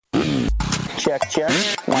check, check.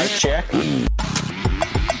 Mic check.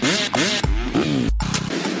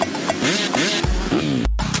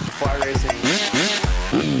 Fly racing.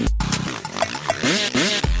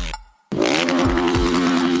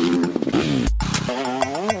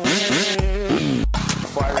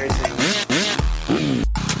 Fly racing.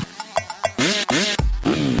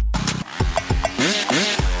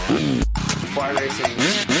 Fly racing.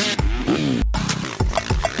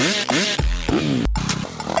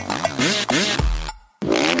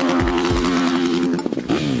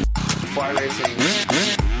 Fly racing.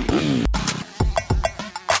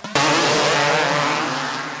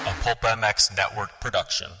 A Pulp MX Network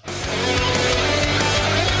production.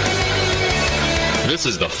 This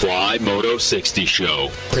is the Fly Moto 60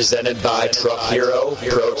 Show. Presented by Truck Hero,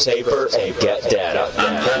 Pro Taper, and Get Data.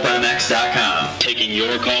 On PulpMX.com, taking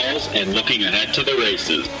your calls and looking ahead to the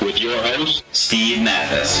races with your host, Steve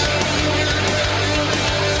Matthes.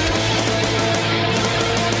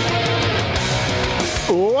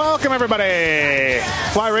 Welcome, everybody.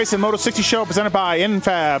 Fly Racing Moto 60 Show presented by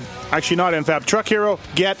NFAB. Actually, not NFAB. Truck Hero,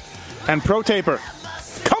 Get, and Pro Taper.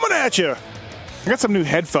 Coming at you. I got some new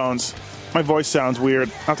headphones. My voice sounds weird.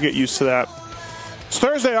 I'll have to get used to that. It's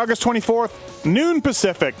Thursday, August 24th, noon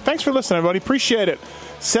Pacific. Thanks for listening, everybody. Appreciate it.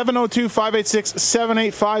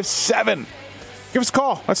 702-586-7857. Give us a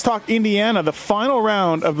call. Let's talk Indiana. The final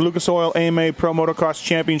round of the Lucas Oil AMA Pro Motocross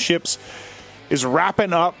Championships is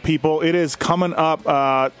wrapping up, people. It is coming up.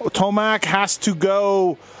 Tomac has to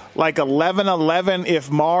go like 11-11 if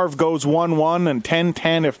Marv goes 1-1 and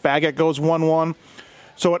 10-10 if Baggett goes 1-1.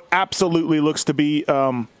 So it absolutely looks to be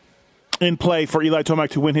in play for Eli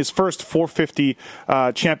Tomac to win his first 450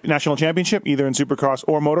 national championship, either in Supercross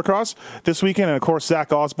or Motocross this weekend. And, of course,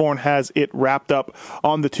 Zach Osborne has it wrapped up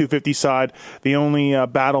on the 250 side. The only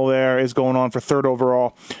battle there is going on for third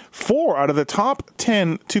overall. 4 out of the top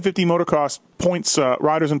 10 250 Motocross points,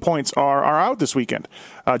 riders and points are out this weekend.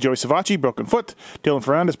 Joey Savacci, broken foot. Dylan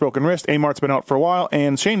Ferrandis, broken wrist. Amart's been out for a while.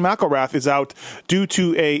 And Shane McElrath is out due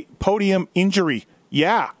to a podium injury.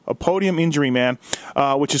 Yeah, a podium injury, man,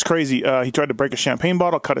 which is crazy. He tried to break a champagne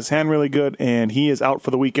bottle, cut his hand really good, and he is out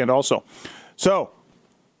for the weekend also. So,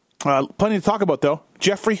 plenty to talk about, though.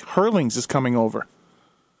 Jeffrey Hurlings is coming over.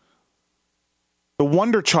 The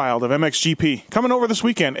wonder child of MXGP, coming over this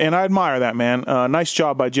weekend, and I admire that, man. Nice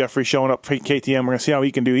job by Jeffrey showing up for KTM. We're going to see how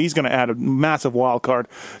he can do. He's going to add a massive wild card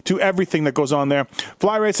to everything that goes on there.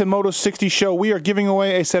 Fly Racing Moto 60 Show, we are giving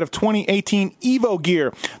away a set of 2018 Evo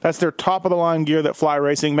gear. That's their top-of-the-line gear that Fly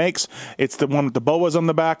Racing makes. It's the one with the boas on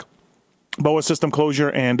the back. BOA system closure,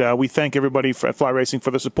 and we thank everybody at Fly Racing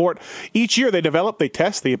for the support. Each year they develop, they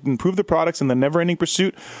test, they improve the products in the never-ending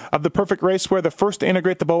pursuit of the perfect racewear. The first to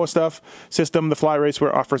integrate the BOA stuff system, the Fly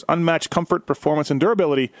Racewear offers unmatched comfort, performance, and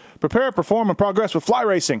durability. Prepare, perform, and progress with Fly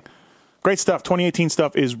Racing. Great stuff. 2018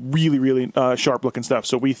 stuff is really, really sharp-looking stuff.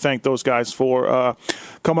 So we thank those guys for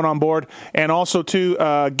coming on board. And also,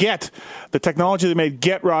 to Get, the technology that made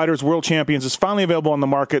Get Riders world champions is finally available on the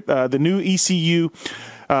market. The new ECU,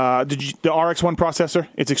 the RX1 processor,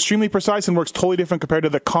 it's extremely precise and works totally different compared to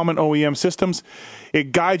the common OEM systems.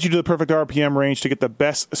 It guides you to the perfect RPM range to get the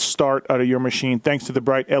best start out of your machine, thanks to the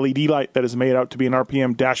bright LED light that is made out to be an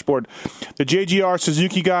RPM dashboard. The JGR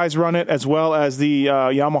Suzuki guys run it, as well as the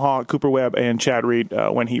Yamaha Cooper Webb and Chad Reed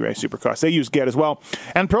when he raced Supercross. They use Get as well.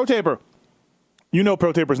 And Pro Taper. You know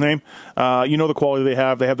Pro Taper's name. You know the quality they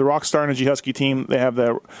have. They have the Rockstar Energy Husky team. They have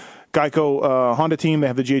the Geico Honda team. They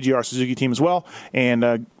have the JGR Suzuki team as well. And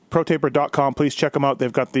ProTaper.com. Please check them out.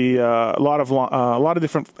 They've got the a lot of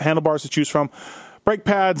different handlebars to choose from. Brake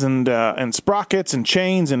pads and sprockets and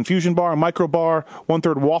chains and fusion bar, micro bar,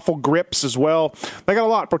 1/3 waffle grips as well. They got a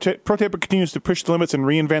lot. Pro Taper continues to push the limits and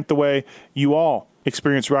reinvent the way you all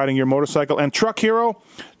experience riding your motorcycle. And Truck Hero,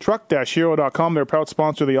 truck-hero.com. They're a proud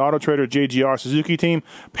sponsor of the Auto Trader JGR Suzuki team,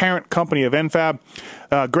 parent company of NFAB.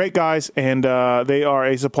 Great guys, and they are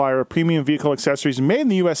a supplier of premium vehicle accessories made in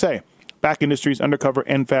the USA. Back Industries, Undercover,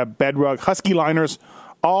 NFAB, Bedrug, Husky Liners,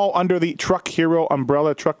 all under the Truck Hero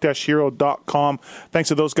umbrella, truck-hero.com. Thanks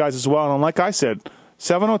to those guys as well. And like I said,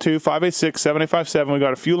 702-586-7857. We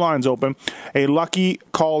got a few lines open. A lucky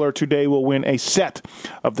caller today will win a set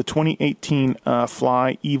of the 2018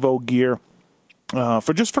 Fly Evo gear. For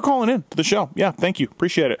calling in to the show. Yeah, thank you.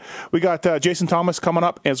 Appreciate it. We got Jason Thomas coming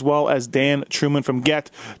up, as well as Dan Truman from Get,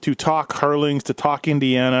 to talk Hurlings, to talk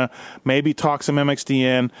Indiana, maybe talk some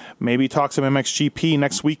MXDN, maybe talk some MXGP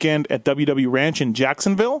next weekend at WW Ranch in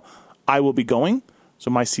Jacksonville. I will be going, so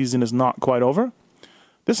my season is not quite over.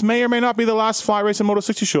 This may or may not be the last Fly Racing Moto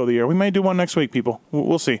 60 show of the year. We may do one next week, people.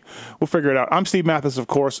 We'll see. We'll figure it out. I'm Steve Matthes, of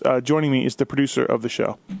course. Joining me is the producer of the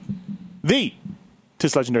show, the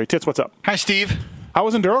Tits Legendary. Tits, what's up? Hi, Steve. How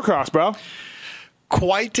was Endurocross, bro?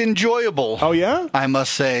 Quite enjoyable. Oh, yeah? I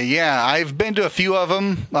must say, yeah. I've been to a few of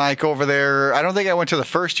them, like over there. I don't think I went to the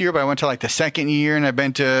first year, but I went to like the second year, and I've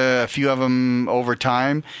been to a few of them over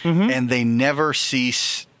time, and they never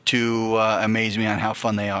cease to amaze me on how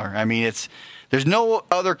fun they are. I mean, there's no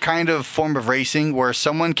other kind of form of racing where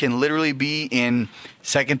someone can literally be in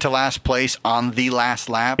second to last place on the last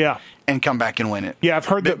lap and come back and win it. Yeah, I've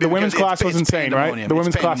heard that the women's class was insane, right? The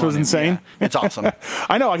women's class was insane. Yeah, it's awesome.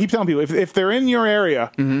 I know. I keep telling people, if they're in your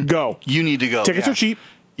area, go. You need to go. Tickets are cheap.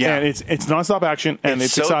 Yeah, and it's nonstop action, and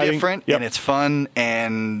it's so exciting. Different, and it's fun,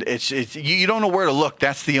 and it's you don't know where to look.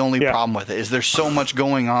 That's the only problem with it. Is there's so much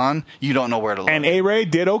going on, you don't know where to look. And A-Ray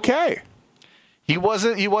did okay. He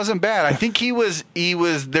wasn't bad. I think he was.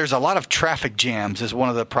 There's a lot of traffic jams is one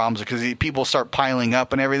of the problems because people start piling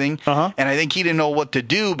up and everything. And I think he didn't know what to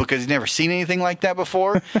do because he's never seen anything like that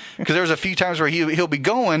before. Because there's a few times where he'll be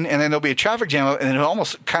going and then there'll be a traffic jam and then he'll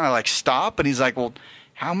almost kind of like stop and he's like, well,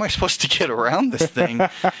 how am I supposed to get around this thing?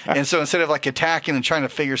 And so instead of like attacking and trying to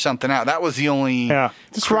figure something out, that was the only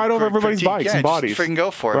just ride over everybody's bikes and bodies. Just freaking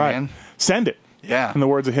go for it, man. Send it. Yeah. In the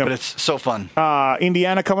words of him. But it's so fun.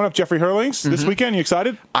 Indiana coming up, Jeffrey Hurlings this weekend. You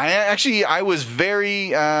excited? I was very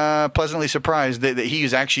pleasantly surprised that he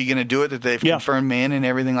was actually going to do it, that they've confirmed me in and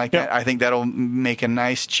everything like that. I think that'll make a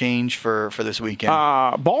nice change for this weekend.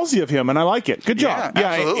 Ballsy of him, and I like it. Good job. Yeah,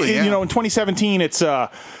 absolutely. You know, in 2017, it's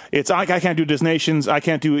I can't do Dis Nations, I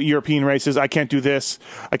can't do European races, I can't do this,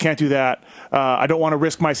 I can't do that. I don't want to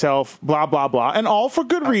risk myself, blah blah blah, and all for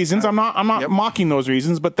good reasons. I'm not mocking those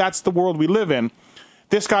reasons, but that's the world we live in.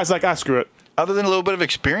 This guy's like, screw it. Other than a little bit of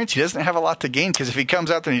experience, he doesn't have a lot to gain because if he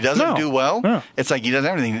comes out there and he doesn't do well, it's like he doesn't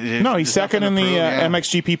have anything. No, he's second in the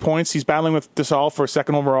MXGP points. He's battling with Desal for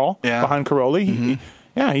second overall behind Caroli.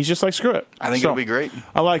 He's just like, screw it. I think it'll be great.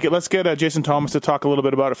 I like it. Let's get Jason Thomas to talk a little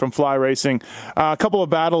bit about it from Fly Racing. A couple of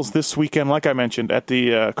battles this weekend, like I mentioned, at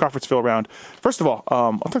the Crawfordsville round. First of all,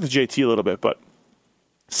 I'll talk to JT a little bit, but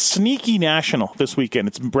Sneaky National this weekend.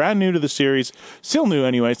 It's brand new to the series. Still new,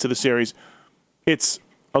 anyways, to the series. It's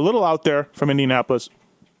a little out there from Indianapolis.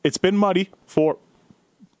 It's been muddy for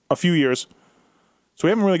a few years, so we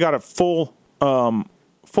haven't really got a full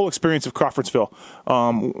experience of Crawfordsville.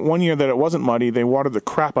 One year that it wasn't muddy, they watered the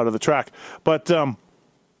crap out of the track. But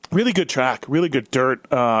really good track, really good dirt.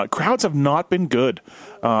 Crowds have not been good,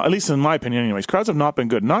 at least in my opinion anyways. Crowds have not been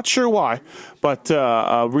good. Not sure why, but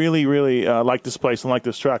really like this place and like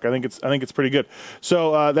this track. I think it's pretty good.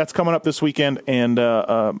 So that's coming up this weekend and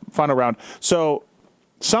final round. So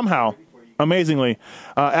somehow, amazingly,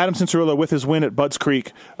 Adam Cincerillo, with his win at Budds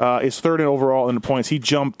Creek, is third in overall in the points. He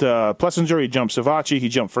jumped Plessinger, he jumped Savacci, he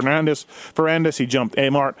jumped Ferrandis, he jumped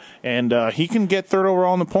Amart, and he can get third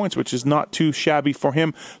overall in the points, which is not too shabby for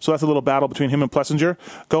him. So that's a little battle between him and Plessinger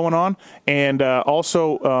going on. And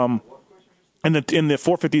also in the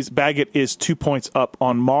 450s, Baggett is 2 points up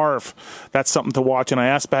on Marv. That's something to watch. And I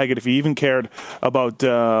asked Baggett if he even cared about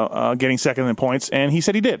getting second in points, and he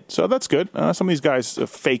said he did. So that's good. Some of these guys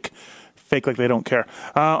fake like they don't care.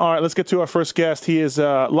 All right, let's get to our first guest. He is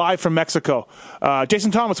live from Mexico.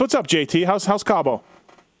 Jason Thomas, what's up, JT? How's Cabo?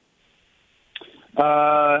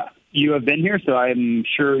 You have been here, so I'm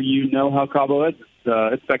sure you know how Cabo is.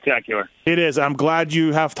 It's spectacular. It is. I'm glad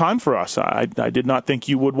you have time for us. I did not think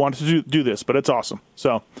you would want to do this, but it's awesome.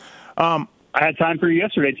 So, I had time for you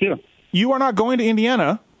yesterday, too. You are not going to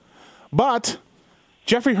Indiana, but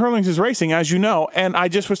Jeffrey Hurlings is racing, as you know, and I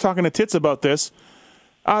just was talking to Tits about this.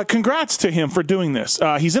 Congrats to him for doing this.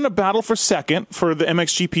 He's in a battle for second for the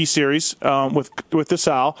MXGP series with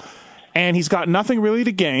Desal, and he's got nothing really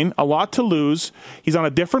to gain, a lot to lose. He's on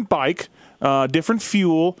a different bike, different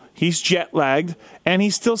fuel. He's jet lagged, and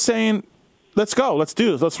he's still saying, "Let's go, let's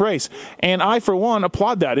do this, let's race." And I, for one,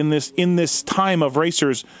 applaud that in this time of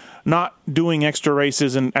racers not doing extra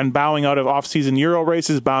races and bowing out of off-season Euro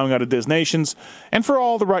races, bowing out of Dis Nations, and for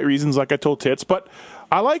all the right reasons, like I told Tits. But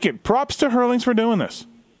I like it. Props to Hurlings for doing this.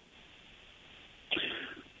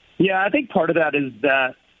 Yeah, I think part of that is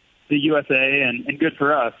that the USA, and good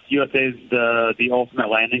for us, USA is the ultimate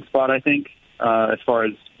landing spot, I think, as far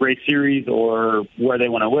as race series or where they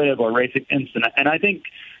want to live or race against. And I think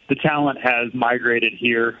the talent has migrated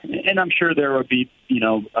here. And I'm sure there would be,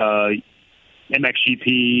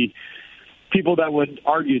 MXGP people that would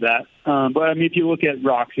argue that. But, I mean, if you look at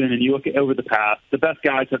Roxon and you look at over the past, the best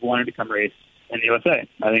guys have wanted to come race in the USA.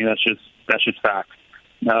 I think that's just fact.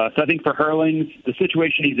 So I think for Hurlings, the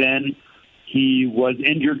situation he's in, he was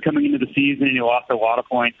injured coming into the season and he lost a lot of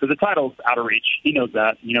points. So the title's out of reach. He knows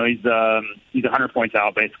that. He's 100 points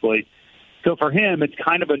out basically. So for him, it's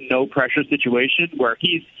kind of a no-pressure situation where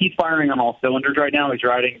he's firing on all cylinders right now. He's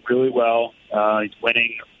riding really well. He's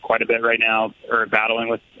winning quite a bit right now, or battling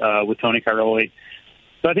with Tony Cairoli.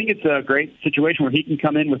 So I think it's a great situation where he can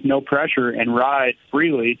come in with no pressure and ride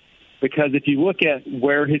freely, because if you look at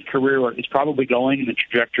where his career is probably going and the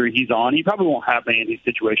trajectory he's on, he probably won't have many of these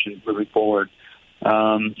situations moving forward. So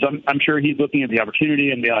I'm sure he's looking at the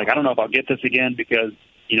opportunity and be like, I don't know if I'll get this again because,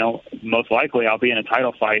 most likely I'll be in a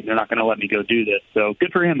title fight and they're not going to let me go do this. So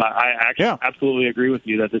good for him. I actually absolutely agree with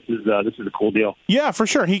you that this is a cool deal. Yeah, for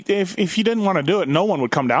sure. If he didn't want to do it, no one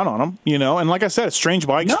would come down on him, And like I said, it's strange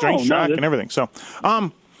bike, strange track, and everything. So,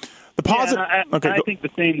 the positive. I think the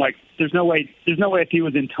same. Like, there's no way if he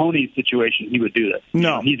was in Tony's situation he would do this.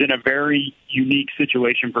 No, he's in a very unique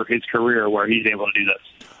situation for his career where he's able to do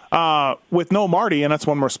this. With no Marty, and that's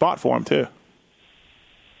one more spot for him too.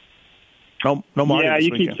 No Marty. Yeah, this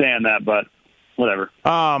you weekend. keep saying that, but whatever.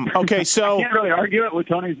 Okay, so I can't really argue it with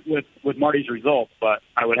Tony's with Marty's results, but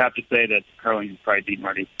I would have to say that Carlin probably beat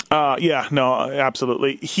Marty. Yeah, no,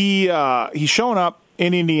 absolutely. He's showing up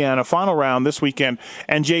in Indiana, final round this weekend,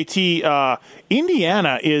 and JT,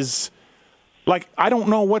 Indiana is like, I don't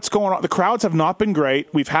know what's going on. The crowds have not been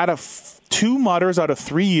great. We've had 2 mutters out of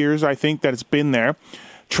 3 years, I think, that it's been there.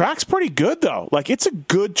 Track's pretty good though. Like, it's a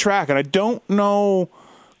good track, and I don't know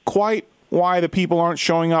quite why the people aren't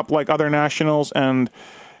showing up like other nationals, and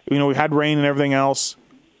we had rain and everything else.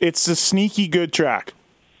 It's a sneaky good track.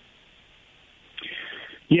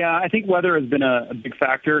 Yeah, I think weather has been a big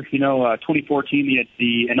factor. 2014,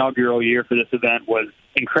 the inaugural year for this event, was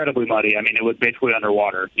incredibly muddy. I mean, it was basically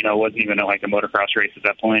underwater. It wasn't even like a motocross race at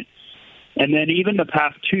that point. And then even the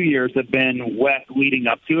past 2 years have been wet leading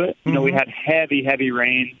up to it. We had heavy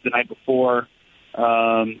rains the night before.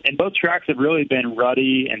 And both tracks have really been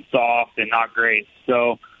ruddy and soft and not great.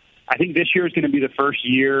 So I think this year is going to be the first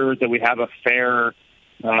year that we have a fair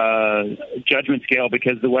judgment scale,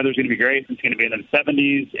 because the weather's going to be great. It's going to be in the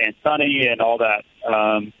 70s and sunny and all that.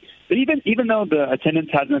 But even though the attendance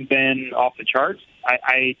hasn't been off the charts,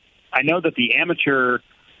 I know that the amateur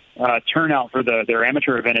turnout for their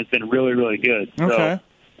amateur event has been really, really good. Okay.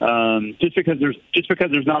 So just because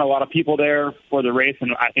there's not a lot of people there for the race,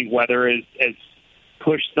 and I think weather is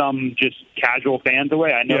push some just casual fans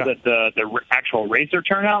away. I know that the actual racer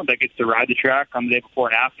turnout that gets to ride the track on the day before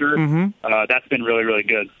and after, that's been really, really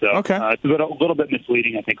good. So it's a little bit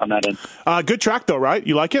misleading, I think, on that end. Good track, though, right?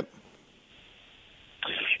 You like it?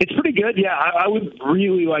 It's pretty good, yeah. I would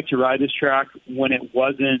really like to ride this track when it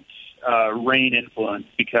wasn't rain influenced,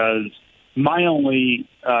 because my only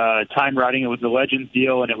time riding it was the Legends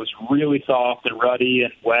deal, and it was really soft and ruddy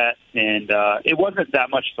and wet, and it wasn't that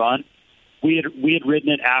much fun. We had ridden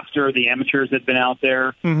it after the amateurs had been out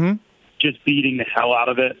there, just beating the hell out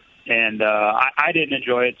of it. And I didn't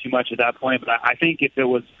enjoy it too much at that point, but I think if it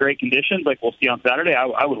was great conditions, like we'll see on Saturday,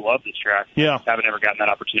 I would love this track. Yeah. I haven't ever gotten that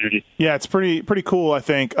opportunity. Yeah, it's pretty cool, I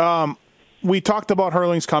think. We talked about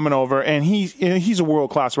Hurling's coming over, and he's a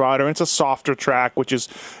world-class rider, and it's a softer track, which is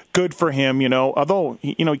good for him, although,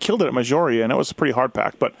 he killed it at Majoria, and it was a pretty hard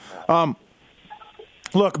pack. But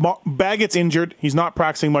look, Baggett's injured. He's not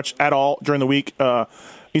practicing much at all during the week.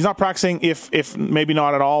 He's not practicing, if maybe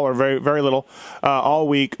not at all or very, very little, all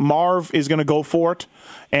week. Marv is going to go for it,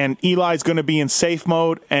 and Eli's going to be in safe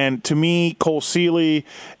mode. And to me, Cole Seeley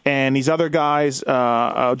and these other guys,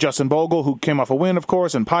 Justin Bogle, who came off a win, of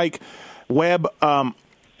course, and Pike, Webb,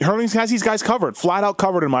 Hurlings has these guys covered, flat out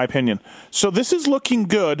covered, in my opinion. So this is looking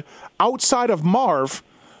good outside of Marv,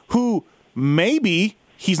 who maybe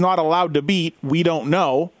he's not allowed to beat. We don't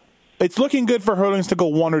know. It's looking good for Hurlings to go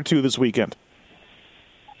 1 or 2 this weekend.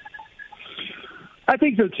 I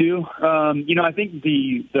think so too. I think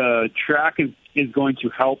the track is going to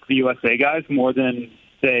help the USA guys more than,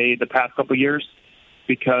 say, the past couple of years,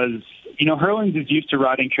 because Hurlings is used to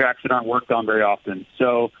riding tracks that aren't worked on very often.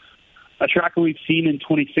 So a track that we've seen in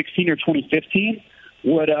 2016 or 2015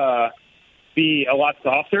 would be a lot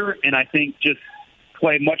softer, and I think just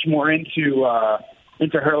play much more into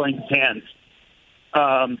Hurling's hands.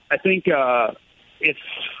 I think if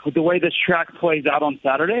the way this track plays out on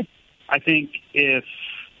Saturday, I think if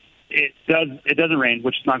it doesn't rain,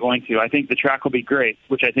 which it's not going to, I think the track will be great,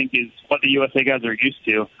 which I think is what the USA guys are used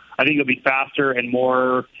to. I think it'll be faster and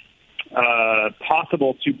more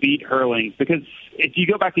possible to beat Hurlings, because if you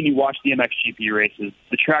go back and you watch the MXGP races,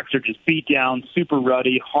 the tracks are just beat down, super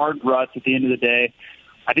ruddy, hard ruts at the end of the day.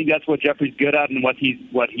 I think that's what Jeffrey's good at and what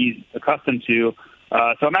he's accustomed to.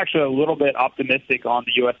 So I'm actually a little bit optimistic on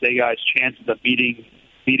the USA guys' chances of beating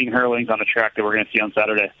Hurlings on the track that we're going to see on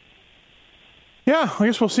Saturday. Yeah, I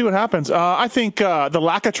guess we'll see what happens. I think the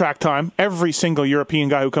lack of track time, every single European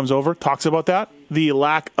guy who comes over talks about that. The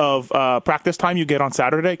lack of practice time you get on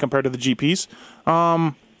Saturday compared to the GPs.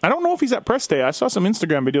 I don't know if he's at press day. I saw some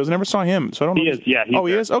Instagram videos. I never saw him, so I don't know. He is, yeah. He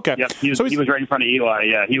is? Okay. Yep, he was right in front of Eli,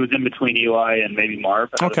 yeah. He was in between Eli and maybe Marv.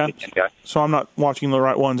 Okay. So I'm not watching the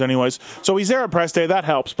right ones anyways. So he's there at press day. That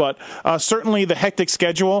helps. But certainly the hectic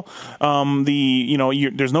schedule,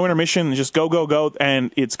 there's no intermission. Just go.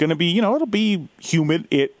 And it's going to be, it'll be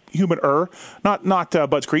humider. Not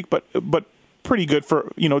Budds Creek, but pretty good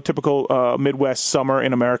for, typical Midwest summer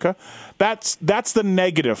in America. That's the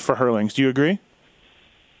negative for Hurlings. Do you agree?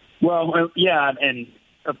 Well, yeah, and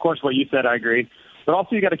of course what you said, I agree. But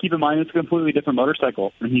also you got to keep in mind it's a completely different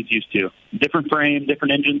motorcycle than he's used to. Different frame,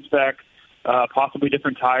 different engine spec, possibly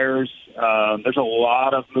different tires. There's a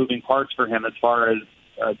lot of moving parts for him as far as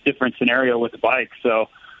a different scenario with the bike. So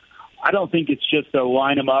I don't think it's just to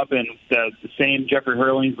line him up and the same Jeffrey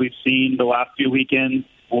Hurlings we've seen the last few weekends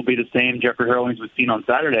will be the same Jeffrey Hurlings we've seen on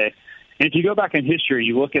Saturday. And if you go back in history,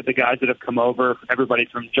 you look at the guys that have come over, everybody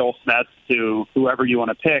from Joel Smets to whoever you want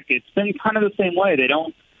to pick, it's been kind of the same way.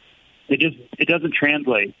 It doesn't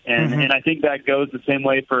translate. And and I think that goes the same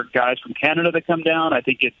way for guys from Canada that come down. I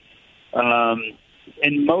think it's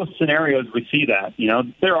in most scenarios we see that.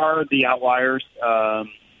 There are the outliers.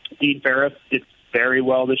 Dean Ferris did very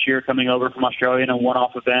well this year coming over from Australia in a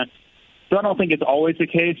one-off event. So I don't think it's always the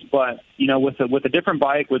case, but with a different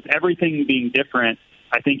bike, with everything being different,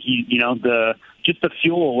 I think just the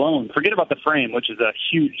fuel alone, forget about the frame, which is a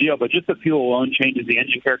huge deal, but just the fuel alone changes the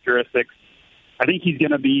engine characteristics. I think he's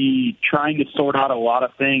going to be trying to sort out a lot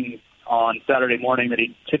of things on Saturday morning that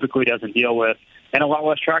he typically doesn't deal with, and a lot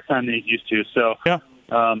less track time than he's used to. So yeah.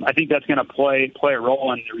 I think that's going to play a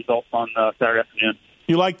role in the results on Saturday afternoon.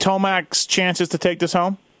 You like Tomac's chances to take this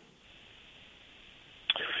home?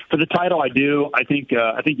 For the title, I do. I think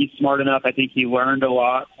he's smart enough. I think he learned a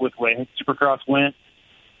lot with the way Supercross went.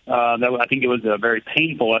 I think it was a very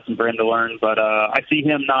painful lesson for him to learn, but I see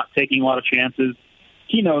him not taking a lot of chances.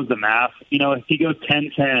 He knows the math. If he goes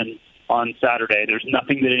 10-10 on Saturday, there's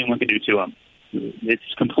nothing that anyone can do to him. It's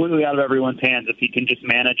completely out of everyone's hands if he can just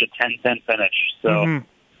manage a 10-10 finish. So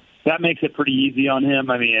that makes it pretty easy on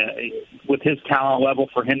him. I mean, with his talent level,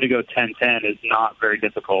 for him to go 10-10 is not very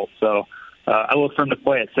difficult. So I look for him to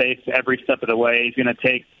play it safe every step of the way. He's going to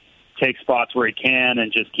take spots where he can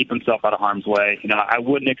and just keep himself out of harm's way. I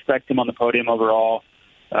wouldn't expect him on the podium overall.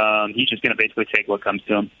 He's just going to basically take what comes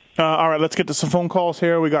to him. All right, let's get to some phone calls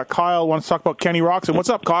here. We got Kyle. Wants to talk about Kenny Roxon. What's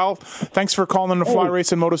up, Kyle? Thanks for calling in the Fly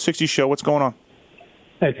Racing Moto 60 show. What's going on?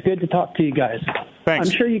 It's good to talk to you guys. Thanks.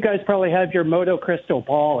 I'm sure you guys probably have your Moto crystal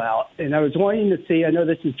ball out, and I was wanting to see, I know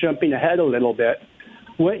this is jumping ahead a little bit,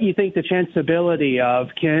 what you think the chanceability of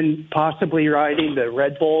Ken possibly riding the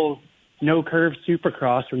Red Bull no-curve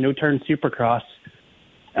Supercross or no-turn Supercross,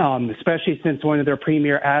 especially since one of their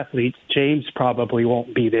premier athletes, James, probably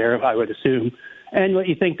won't be there, I would assume. And what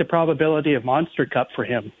you think the probability of Monster Cup for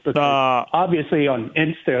him? Because obviously on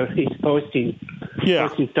Insta he's posting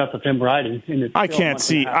stuff of him riding. And I can't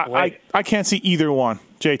see either one,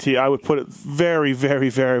 JT. I would put it very, very,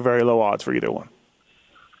 very, very low odds for either one.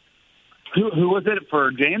 Who was it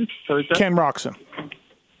for James? Ken Roxon.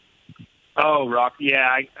 Oh, Rock.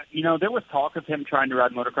 Yeah. There was talk of him trying to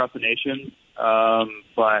ride Motocross the Nation.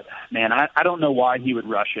 But, man, I don't know why he would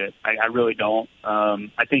rush it. I really don't.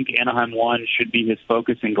 I think Anaheim 1 should be his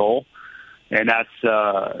focus and goal. And that's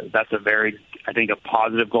a very, I think, a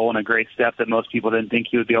positive goal and a great step that most people didn't think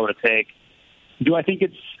he would be able to take. Do I think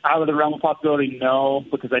it's out of the realm of possibility? No,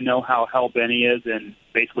 because I know how hell-bent he is, and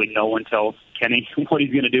basically no one tells Kenny what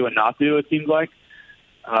he's going to do and not do, it seems like.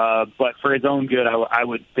 But for his own good, I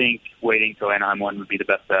would think waiting till Anaheim 1 would be the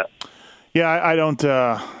best bet. Yeah, I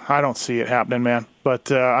don't see it happening, man.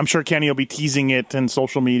 But I'm sure Kenny will be teasing it in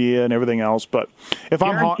social media and everything else. But if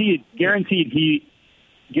guaranteed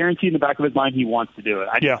in the back of his mind, he wants to do it.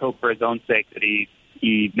 I just hope for his own sake that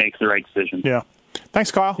he makes the right decision. Yeah.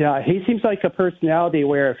 Thanks, Kyle. Yeah, he seems like a personality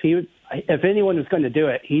where if anyone was going to do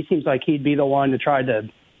it, he seems like he'd be the one to try to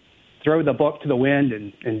throw the book to the wind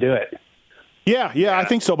and do it. Yeah, I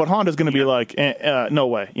think so. But Honda's going to be like, no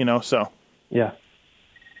way, so. Yeah.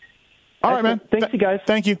 All right, man. Thanks, you guys.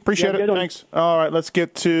 Thank you. Appreciate it. Thanks. All right, let's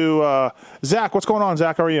get to Zach. What's going on,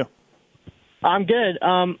 Zach? How are you? I'm good.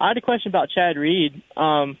 I had a question about Chad Reed.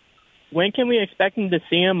 When can we expect him to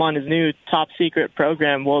see him on his new top secret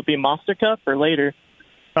program? Will it be Monster Cup or later?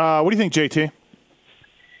 What do you think, JT?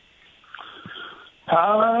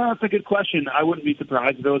 That's a good question. I wouldn't be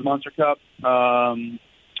surprised if it was Monster Cup.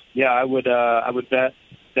 I would bet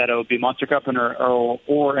that it would be Monster Cup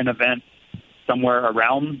or an event somewhere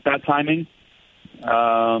around that timing.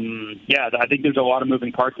 Yeah, I think there's a lot of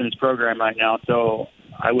moving parts in his program right now, so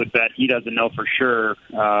I would bet he doesn't know for sure,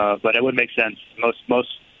 but it would make sense. Most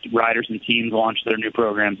riders and teams launch their new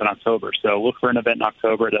programs in October, so look for an event in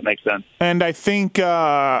October. That makes sense. And I think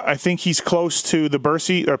he's close to the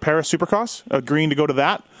Bercy or Paris Supercross, agreeing to go to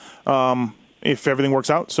that if everything works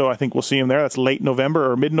out. So I think we'll see him there. That's late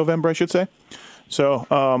November or mid-November, I should say. So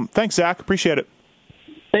thanks, Zach. Appreciate it.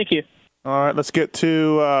 Thank you. All right, let's get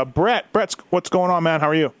to Brett. Brett, what's going on, man? How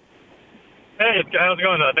are you? Hey, how's it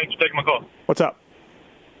going? Thanks for taking my call. What's up?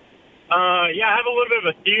 Yeah, I have a little bit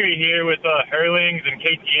of a theory here with Hurlings and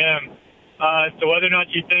KTM. So whether or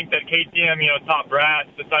not you think that KTM, top brass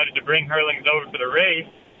decided to bring Hurlings over for the race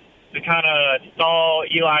to kind of stall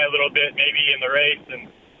Eli a little bit maybe in the race. And,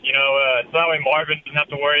 so that way Marvin doesn't have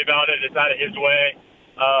to worry about it. It's out of his way.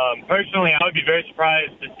 Personally, I would be very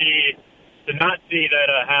surprised to not see that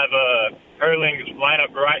have Hurlings line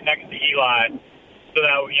up right next to Eli so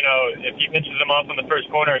that, if he pinches him off on the first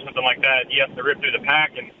corner or something like that, he has to rip through the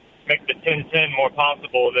pack and make the 10-10 more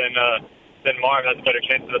possible than Marv has a better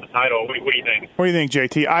chance of the title. What do you think? What do you think,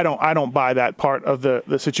 JT? I don't buy that part of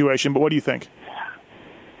the situation, but what do you think?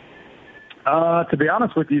 To be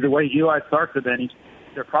honest with you, the way Eli starts it, then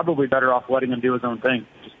they're probably better off letting him do his own thing,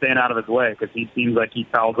 just staying out of his way, because he seems like he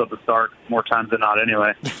fouls up the start more times than not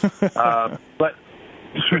anyway. But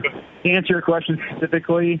to answer your question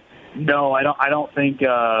specifically, no, I don't think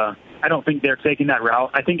they're taking that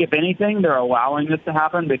route. I think if anything, they're allowing this to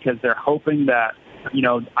happen because they're hoping that,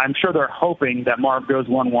 I'm sure they're hoping that Marv goes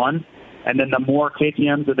 1-1, and then the more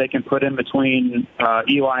KTMs that they can put in between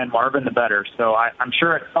Eli and Marvin, the better. So I'm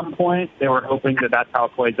sure at some point they were hoping that that's how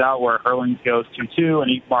it plays out, where Hurlings goes 2-2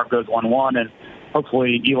 and Marv goes 1-1, and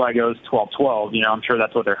hopefully Eli goes 12-12. I'm sure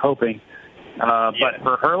that's what they're hoping. But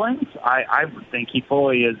for Hurlings, I think he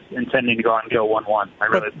fully is intending to go out and go 1-1. I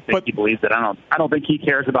really think he believes it. I don't think he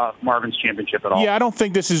cares about Marvin's championship at all. Yeah, I don't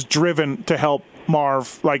think this is driven to help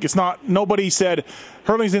Marv. Like, it's not, nobody said,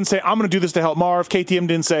 Hurlings didn't say, I'm going to do this to help Marv. KTM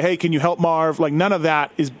didn't say, hey, can you help Marv? Like, none of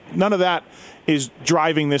that is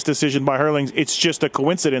driving this decision by Hurlings. It's just a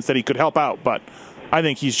coincidence that he could help out, but I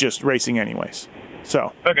think he's just racing anyways.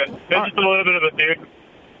 So. Okay. That's just a little bit of a theory.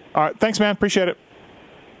 All right. Thanks, man. Appreciate it.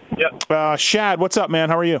 Yep. Shad, what's up, man?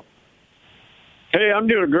 How are you? Hey, I'm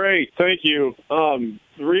doing great. Thank you. The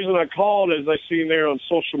reason I called is I seen there on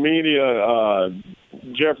social media,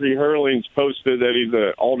 Jeffrey Hurlings posted that he's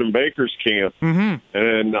at Alden Baker's camp. Mm-hmm.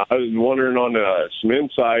 And I was wondering on some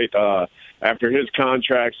insight, after his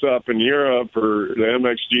contract's up in Europe for the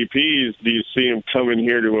MXGPs, do you see him coming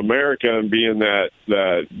here to America and being that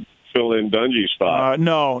fill-in Dungey spot?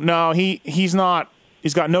 No, he's not.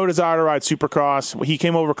 He's got no desire to ride Supercross. He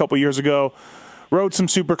came over a couple years ago, rode some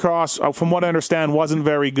Supercross. From what I understand, wasn't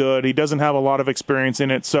very good. He doesn't have a lot of experience in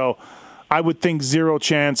it, so I would think zero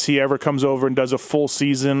chance he ever comes over and does a full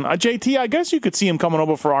season. JT, I guess you could see him coming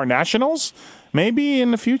over for our nationals, maybe in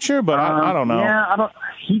the future, but I don't know. Yeah,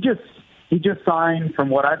 He just signed, from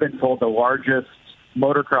what I've been told, the largest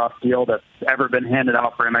motocross deal that's ever been handed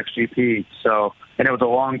out for MXGP. So, and it was a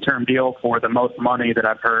long-term deal for the most money that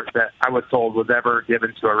I've heard, that I was told was ever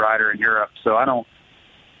given to a rider in Europe. So I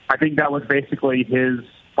think that was basically his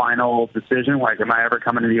final decision. Like, am I ever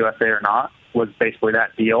coming to the USA or not? Was basically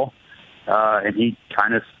that deal. And he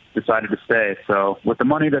kind of decided to stay. So with the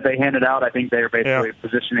money that they handed out, I think they're basically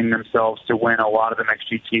positioning themselves to win a lot of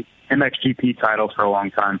the MXGP titles for a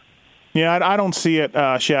long time. Yeah, I don't see it,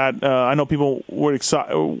 Shad. I know people would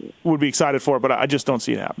be excited for it, but I just don't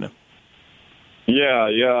see it happening.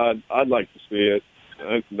 Yeah, I'd like to see it.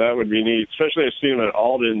 That would be neat, especially I've seen him at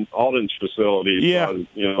Alden's facility. Yeah,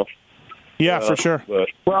 yeah, for sure.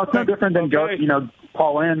 Well, it's no different than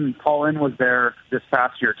Paulin was there this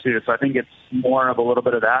past year too, so I think it's more of a little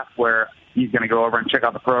bit of that where he's going to go over and check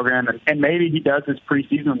out the program, and maybe he does his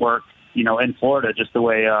preseason work, in Florida, just the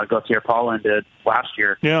way Gautier Paulin did last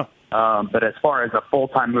year. Yeah. But as far as a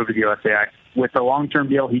full-time move to the USA, with the long-term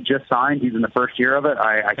deal he just signed, he's in the first year of it,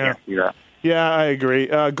 I can't see that. Yeah, I agree.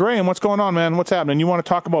 Graham, what's going on, man? What's happening? You want to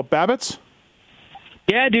talk about Babbitt's?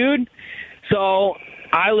 Yeah, dude. So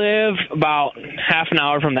I live about half an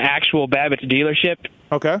hour from the actual Babbitt's dealership.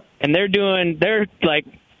 Okay. And they're doing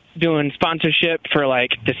sponsorship for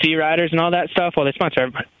the C riders and all that stuff. Well, they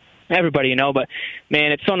sponsor everybody, but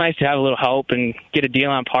man, it's so nice to have a little help and get a deal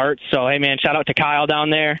on parts. So hey, man, shout out to Kyle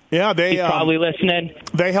down there. Yeah, he's probably listening.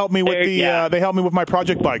 They help me with they help me with my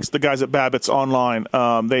project bikes. The guys at Babbitt's online,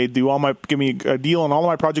 they do give me a deal on all of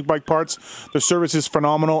my project bike parts. Their service is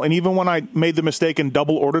phenomenal, and even when I made the mistake and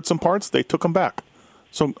double ordered some parts, they took them back.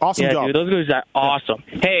 So awesome job. Dude, those guys are awesome.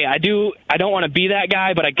 Hey, I don't want to be that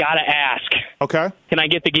guy, but I gotta ask. Okay. Can I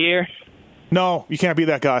get the gear? No, you can't be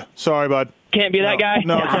that guy. Sorry, bud. Can't be that guy?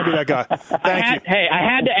 No, I can't be that guy. Thank you. Hey, I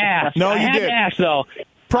had to ask. No, I you had did. to ask, though.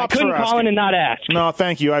 Props I couldn't for call asking. in and not ask. No,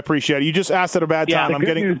 thank you. I appreciate it. You just asked at a bad Yeah, time.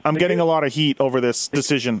 I'm getting a lot of heat over this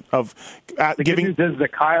decision of giving. The good news is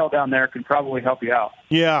that Kyle down there can probably help you out.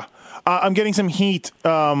 Yeah, I'm getting some heat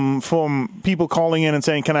from people calling in and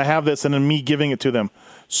saying, "Can I have this?" and then me giving it to them.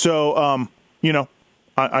 So,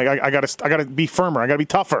 I gotta be firmer. I gotta be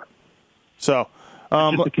tougher. So,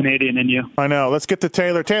 it's just the Canadian in you. I know. Let's get to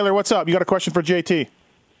Taylor. Taylor, what's up? You got a question for JT?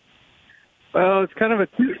 Well, it's kind of a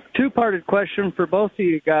two-parted question for both of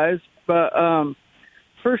you guys. But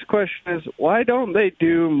first question is, why don't they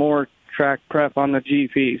do more track prep on the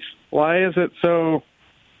GPs? Why is it so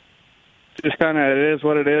just kind of it is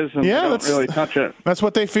what it is and they don't really touch it? That's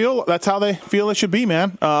what they feel. That's how they feel it should be,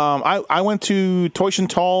 man. I went to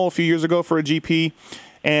Teufelstal a few years ago for a GP,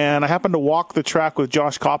 and I happened to walk the track with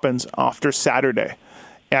Josh Coppins after Saturday,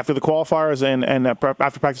 after the qualifiers and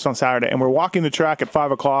after practice on Saturday. And we're walking the track at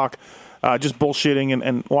 5 o'clock, just bullshitting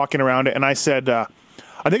and walking around it. And I said, are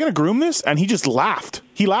they going to groom this? And he just laughed.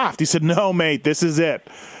 He laughed. He said, no, mate, this is it.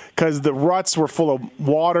 Because the ruts were full of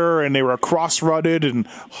water and they were cross-rutted and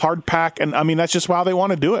hard pack. And, I mean, that's just how they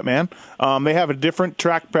want to do it, man. They have a different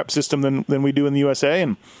track prep system than we do in the USA.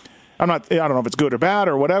 And I don't know if it's good or bad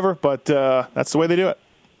or whatever, but that's the way they do it.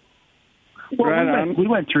 Well, we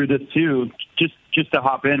went through this too. Just to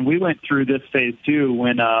hop in, we went through this phase too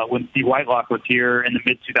when Steve Whitelock was here in the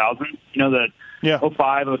mid 2000s. You know, the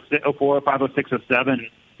 05, 04, 05, 06, 07.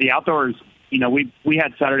 The outdoors. You know, we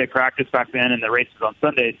had Saturday practice back then, and the races on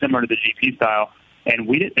Sunday, similar to the GP style. And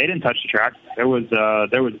they didn't touch the track. There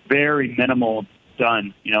was very minimal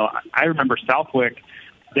done. You know, I remember Southwick.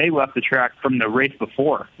 They left the track from the race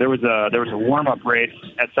before. There was a warm up race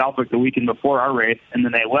at Southwick the weekend before our race, and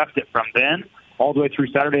then they left it from then all the way through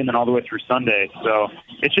Saturday and then all the way through Sunday. So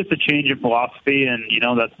it's just a change in philosophy, and you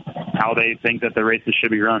know that's how they think that the races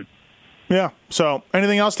should be run. Yeah. So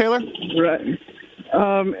anything else, Taylor? Right.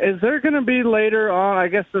 Is there going to be later on? I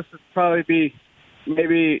guess this would probably be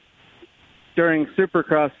maybe during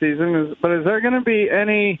Supercross season. But is there going to be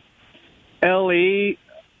any LE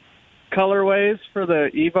colorways for the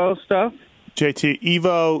Evo stuff? JT,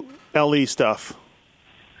 Evo LE stuff.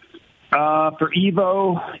 For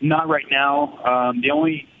Evo, not right now. The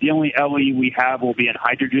only LE we have will be in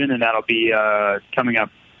hydrogen, and that'll be coming up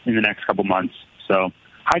in the next couple months. So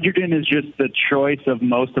hydrogen is just the choice of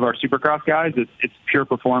most of our Supercross guys. It's pure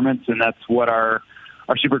performance, and that's what our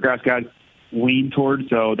Supercross guys lean towards.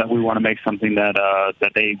 So that we want to make something that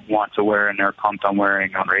they want to wear and they're pumped on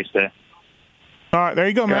wearing on race day. All right, there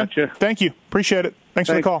you go, man. Gotcha. Thank you. Appreciate it. Thanks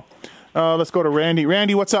for the call. Let's go to Randy.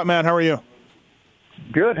 Randy, what's up, man? How are you?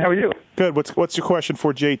 Good. How are you? Good. What's your question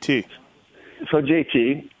for JT? So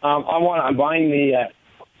JT, I'm buying the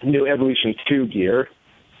new Evolution 2 gear,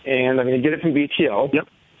 and I'm going to get it from BTO. Yep.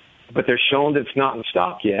 But they're showing that it's not in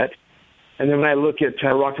stock yet. And then when I look at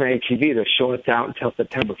Rockman ATV, they're showing it's out until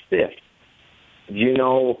September 5th. Do you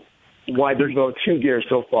know why there's no 2 gear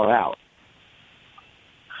so far out?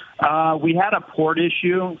 We had a port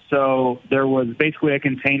issue, so there was basically a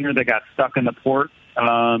container that got stuck in the port.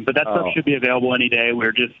 But that stuff should be available any day.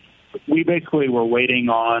 We basically were waiting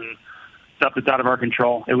on stuff that's out of our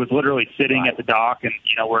control. It was literally sitting at the dock, and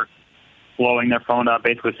we're blowing their phone up,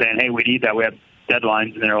 basically saying, "Hey, we need that. We have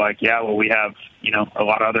deadlines." And they're like, "Yeah, well, we have a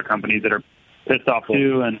lot of other companies that are pissed off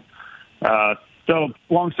too." And so,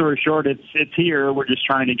 long story short, it's here. We're just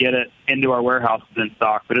trying to get it into our warehouses in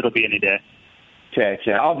stock, but it'll be any day. Okay.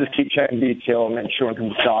 I'll just keep checking detail and make sure it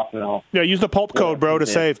comes stock and all. Yeah, use the pulp code, bro, to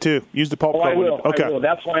save too. Use the pulp code. I will. Okay. I will.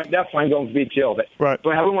 That's why I'm going to BTO. But right.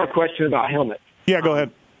 So I have one more question about helmets. Yeah, go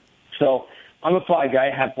ahead. So I'm a fly guy.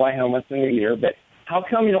 I have fly helmets in the year, but how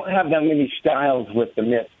come you don't have that many styles with the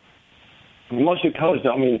mitts? I mean, most of the colors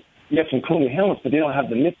don't. I mean, you have some cool new helmets, but they don't have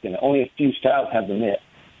the mitts in it. Only a few styles have the mitt.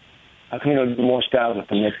 How come you don't do more styles with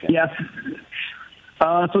the mitts in it? Yes.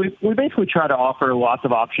 So we basically try to offer lots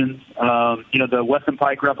of options. The Weston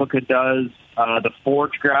Pike replica does, the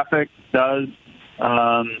Forge graphic does,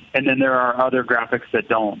 and then there are other graphics that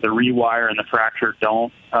don't. The Rewire and the Fracture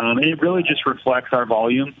don't. And it really just reflects our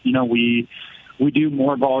volume. We do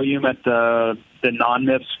more volume at the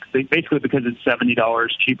non-MIPS, basically because it's $70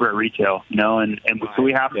 cheaper at retail. So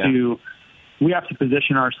we have to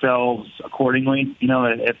position ourselves accordingly.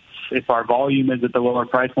 If our volume is at the lower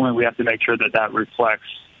price point, we have to make sure that reflects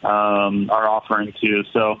our offering too.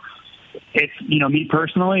 So it's, me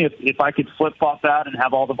personally, if I could flip-flop that and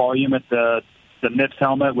have all the volume at the MIPS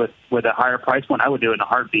helmet with a higher price point, I would do it in a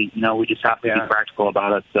heartbeat. We just have to be practical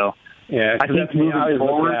about it. So I think moving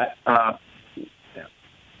forward...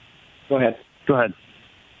 Go ahead.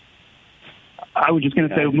 I was just going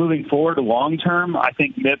to say, moving forward, long term, I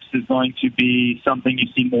think MIPS is going to be something you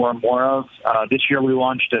see more and more of. This year, we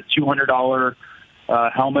launched a $200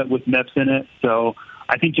 helmet with MIPS in it, so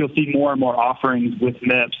I think you'll see more and more offerings with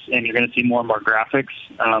MIPS, and you're going to see more and more graphics.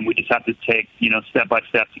 We just have to take, step by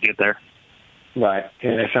step to get there. Right.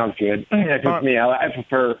 Yeah, that sounds good. Yeah, 'cause me, I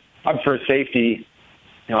prefer safety.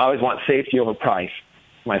 I always want safety over price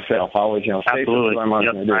myself. I always, safety Absolutely. is what I'm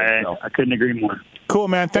always going to do. So. I couldn't agree more. Cool,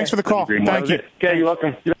 man. Thanks for the call. Thank you. Okay, you're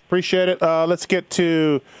welcome. Appreciate it. Let's get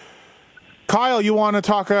to Kyle. You want to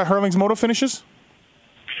talk Hurling's moto finishes?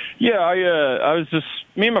 Yeah, I was just,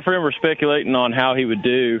 me and my friend were speculating on how he would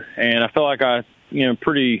do, and I felt like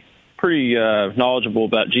pretty knowledgeable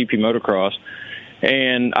about GP motocross,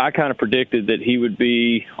 and I kind of predicted that he would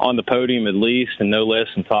be on the podium at least and no less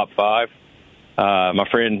than top 5. My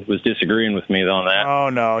friend was disagreeing with me on that. Oh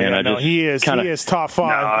no, he is top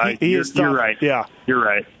 5. He is top, you're right. Yeah, you're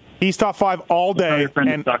right. He's top 5 all day,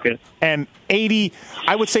 and 80,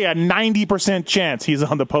 I would say a 90% chance he's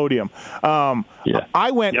on the podium.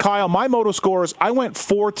 I went, Kyle, my moto scores, I went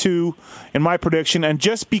 4-2 in my prediction, and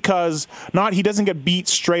just because he doesn't get beat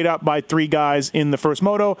straight up by 3 guys in the first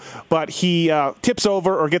moto, but he tips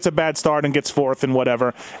over or gets a bad start and gets 4th and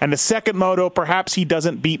whatever. And the second moto, perhaps he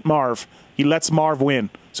doesn't beat Marv. He lets Marv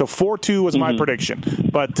win. So 4-2 was my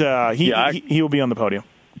prediction, but he will be on the podium.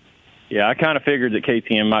 Yeah, I kind of figured that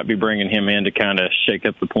KTM might be bringing him in to kind of shake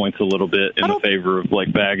up the points a little bit in the favor of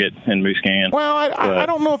like Baggett and Musquin. Well, I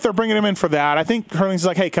don't know if they're bringing him in for that. I think Hurling's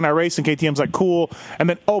like, hey, can I race? And KTM's like, cool. And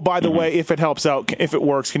then, oh, by the way, if it helps out, if it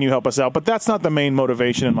works, can you help us out? But that's not the main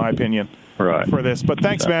motivation, in my opinion, for this. But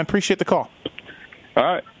thanks, man. Appreciate the call. All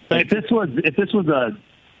right. If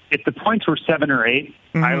the points were 7 or 8,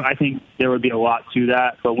 I think there would be a lot to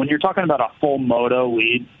that. But when you're talking about a full moto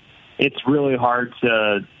lead, it's really hard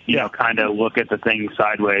to kind of look at the thing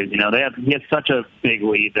sideways. He has such a big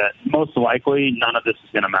lead that most likely none of this is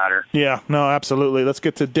going to matter. Yeah, no, absolutely. Let's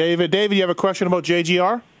get to David. David, you have a question about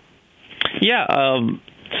JGR? Yeah.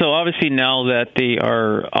 So obviously now that they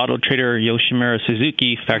are Auto Trader Yoshimura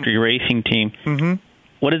Suzuki factory racing team,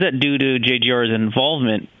 what does that do to JGR's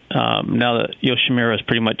involvement now that Yoshimura is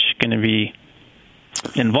pretty much going to be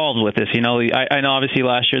involved with this? I know obviously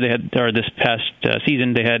last year this past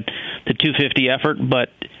season they had the 250 effort, but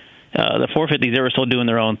the 450s, they were still doing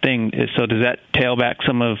their own thing. So does that tail back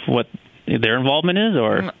some of what their involvement is,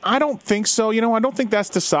 or? I don't think so. I don't think that's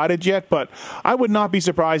decided yet, but I would not be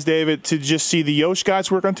surprised, David, to just see the Yosh guys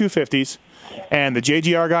work on 250s and the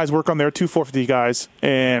JGR guys work on their 450 guys,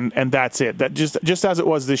 and that's it. That just as it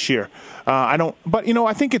was this year. I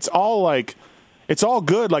think it's all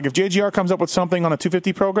good. Like if JGR comes up with something on a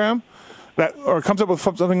 250 program, or comes up with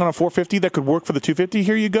something on a 450 that could work for the 250,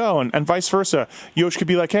 here you go, and vice versa. Yosh could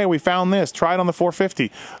be like, hey, we found this, try it on the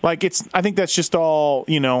 450. I think that's just all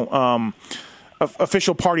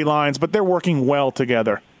official party lines, but they're working well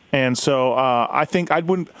together, and so I think I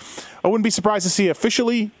wouldn't be surprised to see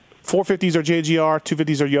officially 450s are JGR,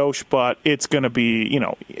 250s are Yosh, but it's going to be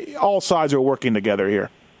all sides are working together here.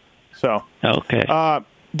 So okay,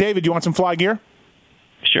 David, you want some fly gear?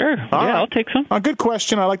 Sure. Right. I'll take some. Good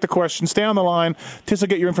question. I like the question. Stay on the line. Tis will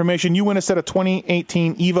get your information. You win a set of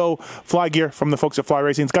 2018 Evo fly gear from the folks at Fly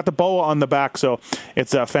Racing. It's got the BOA on the back, so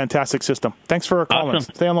it's a fantastic system. Thanks for calling.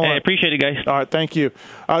 Awesome. Stay on the line. I appreciate it, guys. All right, thank you.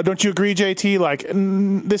 Don't you agree,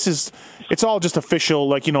 JT? It's all just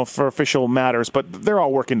official, for official matters, but they're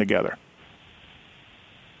all working together.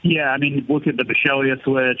 Yeah, look at the Bisceglia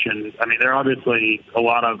switch, and there are obviously a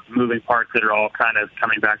lot of moving parts that are all kind of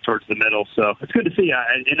coming back towards the middle. So it's good to see.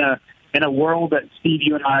 In a world that Steve,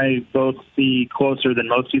 you and I both see closer than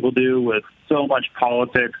most people do, with so much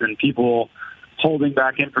politics and people holding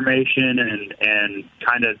back information and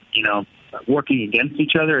kind of working against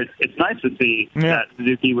each other, it's nice to see that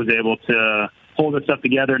Suzuki was able to hold this stuff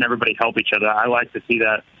together and everybody help each other. I like to see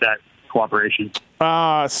that cooperation.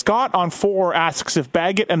 Scott on 4 asks if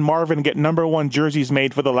Baggett and Marvin get number 1 jerseys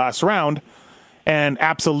made for the last round, and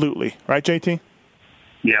absolutely, right, JT?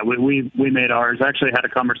 Yeah, we made ours. I actually had a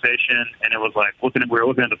conversation, and it was like we were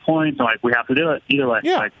looking at the points, and we have to do it either way.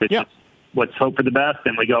 Yeah, let's hope for the best,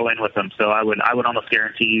 and we go in with them. So I would almost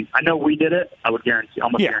guarantee. I know we did it. I would guarantee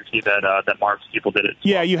that Marv's people did it.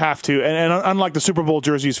 Yeah, well. You have to. And unlike the Super Bowl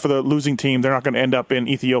jerseys for the losing team, they're not going to end up in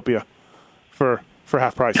Ethiopia for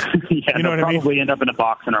half price. Yeah, you know what I mean? Probably end up in a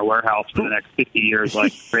box in our warehouse for the next 50 years,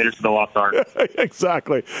 like Raiders of the Lost Ark.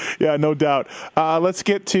 Exactly. Yeah, no doubt. Let's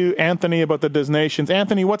get to Anthony about the designations.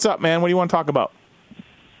 Anthony, what's up, man? What do you want to talk about?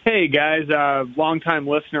 Hey, guys, long-time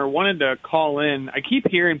listener. Wanted to call in. I keep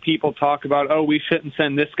hearing people talk about, we shouldn't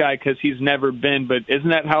send this guy because he's never been, but isn't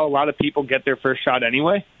that how a lot of people get their first shot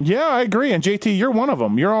anyway? Yeah, I agree. And, JT, you're one of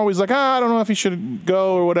them. You're always like, I don't know if he should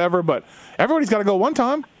go or whatever, but everybody's got to go one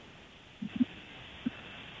time.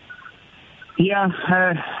 Yeah,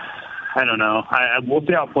 I don't know. We'll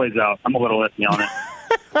see how it plays out. I'm a little iffy on it.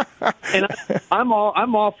 And I'm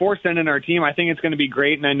all for sending our team. I think it's going to be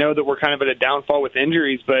great, and I know that we're kind of at a downfall with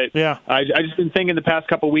injuries, but yeah, I just been thinking the past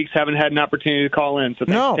couple of weeks haven't had an opportunity to call in, so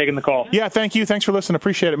thanks for taking the call. Yeah, thank you. Thanks for listening.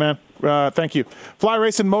 Appreciate it, man. Thank you. Fly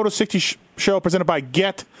Racing Moto 60 show presented by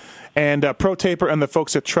Get and Pro Taper and the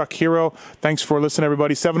folks at Truck Hero. Thanks for listening,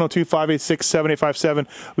 everybody. 702-586-7857.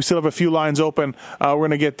 We still have a few lines open. We're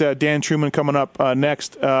going to get Dan Truman coming up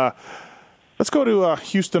next. Let's go to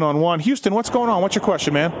Houston on one. Houston, what's going on? What's your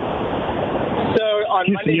question, man? So on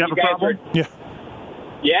Houston, Monday, you have a guys problem? Yeah.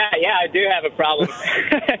 Yeah, I do have a problem.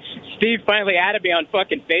 Steve finally added me on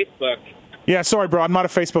fucking Facebook. Yeah, sorry, bro. I'm not a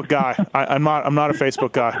Facebook guy. I'm not a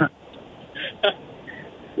Facebook guy.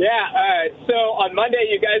 Yeah, so on Monday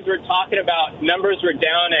you guys were talking about numbers were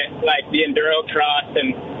down at like the Enduro Cross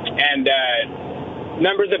and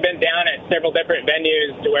numbers have been down at several different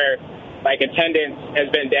venues to where like attendance has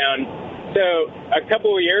been down. So a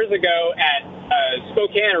couple of years ago at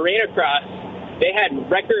Spokane Arena Cross, they had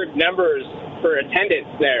record numbers for attendance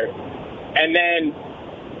there. And then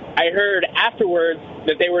I heard afterwards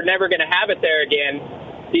that they were never going to have it there again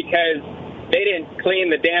because they didn't clean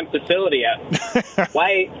the damn facility up.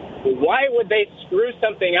 Why would they screw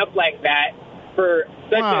something up like that for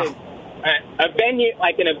such a venue,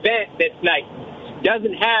 like an event that's like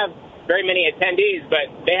doesn't have very many attendees, but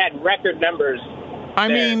they had record numbers? I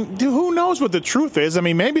mean, who knows what the truth is? I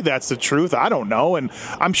mean, maybe that's the truth. I don't know. And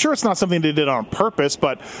I'm sure it's not something they did on purpose,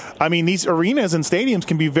 but I mean, these arenas and stadiums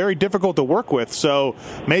can be very difficult to work with. So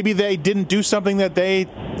maybe they didn't do something that they,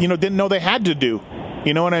 didn't know they had to do.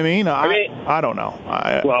 You know what I mean? I don't know.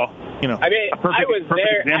 I was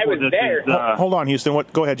there. Hold on, Houston. Hold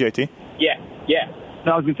on, JT. Yeah.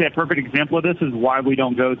 No, I was going to say a perfect example of this is why we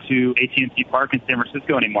don't go to AT&T Park in San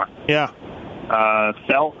Francisco anymore. Yeah.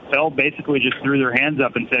 Fell basically just threw their hands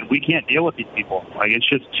up and said, we can't deal with these people. Like, it's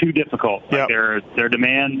just too difficult. Like, their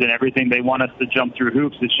demands and everything, they want us to jump through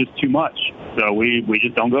hoops. It's just too much. So we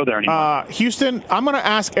just don't go there anymore. Houston, I'm going to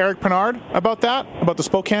ask Eric Pennard about that, about the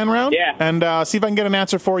Spokane round. Yeah. And see if I can get an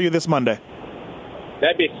answer for you this Monday.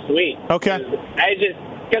 That'd be sweet. Okay.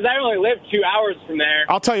 Because I only live 2 hours from there.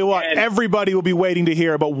 I'll tell you what, everybody will be waiting to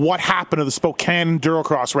hear about what happened to the Spokane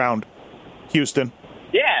Durocross round, Houston.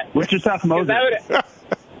 Yeah. Let's just ask Moser.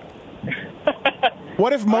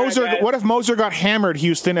 What if Moser got hammered,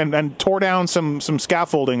 Houston, and tore down some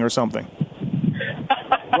scaffolding or something?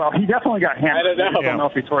 Well, he definitely got hammered. I don't know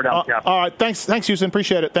if he tore down scaffolding. All right, thanks, Houston.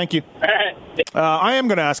 Appreciate it. Thank you. All right. I am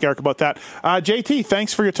going to ask Eric about that. JT,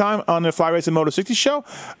 thanks for your time on the Fly Racing Moto 60 show.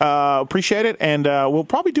 Appreciate it, and we'll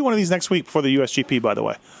probably do one of these next week for the USGP, by the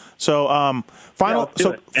way. So final.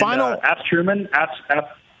 Ask Truman.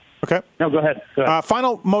 Okay. No, go ahead.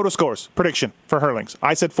 Final moto scores prediction for Hurlings.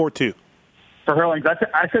 I said 4-2. For Hurlings,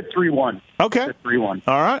 I said 3-1. Okay. I said 3-1.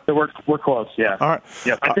 All right. So we're close. Yeah. All right.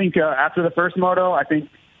 Yeah. I think after the first moto, I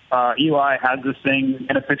think Eli has this thing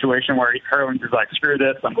in a situation where Hurlings is like, screw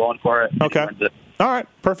this, I'm going for it. Okay. All right.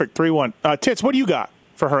 Perfect. 3-1. Tits, what do you got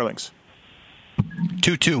for Hurlings?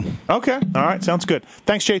 2-2. Okay. All right. Sounds good.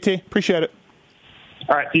 Thanks, JT. Appreciate it.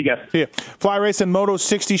 All right, see you guys. See ya. Fly Racing Moto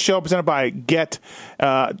 60 show presented by Get,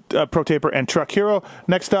 Pro Taper, and Truck Hero.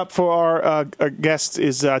 Next up for our guest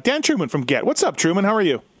is Dan Truman from Get. What's up, Truman? How are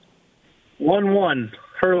you? 1-1.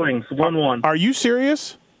 Hurlings, 1-1. Are you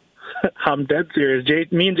serious? I'm dead serious.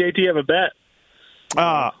 Me and JT have a bet.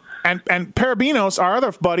 And Parabinos, our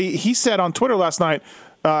other buddy, he said on Twitter last night,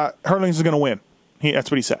 Hurlings is going to win. That's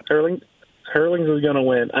what he said. Hurlings is going to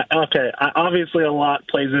win. Obviously a lot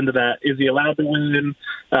plays into that. Is he allowed to win?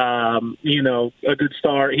 A good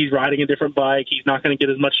start. He's riding a different bike. He's not going to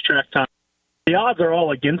get as much track time. The odds are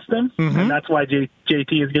all against him, and that's why JT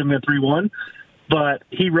is giving it 3-1. But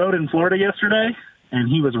he rode in Florida yesterday, and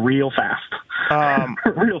he was real fast.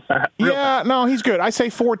 Real fast. No, he's good. I say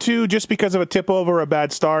 4-2 just because of a tip over, a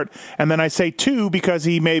bad start, and then I say 2 because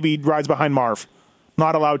he maybe rides behind Marv.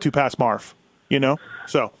 Not allowed to pass Marv,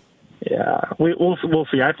 so... Yeah, we'll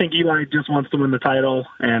see. I think Eli just wants to win the title,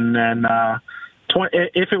 and then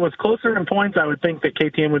if it was closer in points, I would think that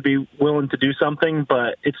KTM would be willing to do something.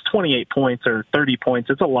 But it's 28 points or 30 points.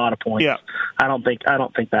 It's a lot of points. Yeah. I don't think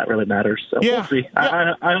that really matters. So we'll see.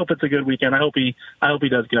 Yeah. I hope it's a good weekend. I hope he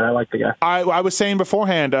does good. I like the guy. I was saying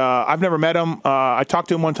beforehand, I've never met him. I talked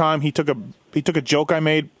to him one time. He took a joke I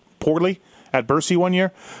made poorly, at Bercy one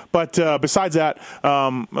year. But besides that,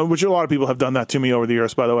 which a lot of people have done that to me over the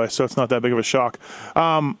years, by the way, so it's not that big of a shock.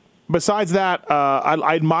 Besides that,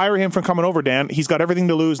 I admire him for coming over, Dan. He's got everything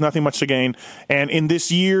to lose, nothing much to gain. And in this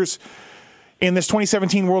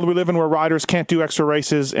 2017 world we live in where riders can't do extra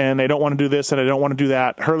races and they don't want to do this and they don't want to do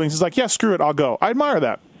that, Herlings is like, yeah, screw it, I'll go. I admire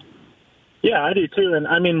that. Yeah, I do too. And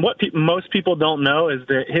I mean, what most people don't know is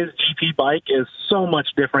that his GP bike is so much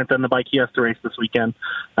different than the bike he has to race this weekend,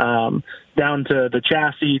 down to the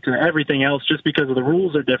chassis, to everything else, just because of the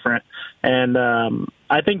rules are different. And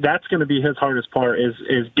I think that's going to be his hardest part is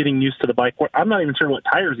getting used to the bike. I'm not even sure what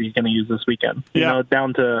tires he's going to use this weekend. You know,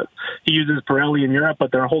 down to he uses Pirelli in Europe,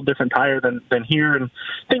 but they're a whole different tire than here and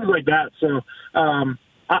things like that. So I'm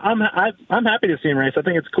happy to see him race. I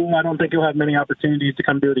think it's cool. I don't think he'll have many opportunities to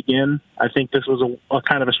come do it again. I think this was a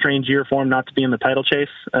kind of a strange year for him not to be in the title chase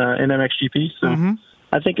in MXGP. So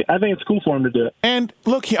I think it's cool for him to do it. And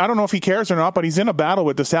look, I don't know if he cares or not, but he's in a battle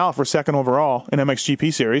with DeSalle for second overall in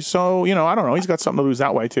MXGP series. So I don't know. He's got something to lose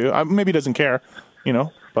that way too. Maybe he doesn't care.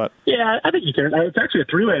 But yeah, I think he cares. It's actually a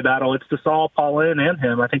three-way battle. It's DeSalle, Paulin, and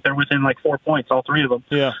him. I think they're within like 4 points, all three of them.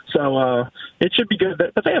 Yeah. So it should be good.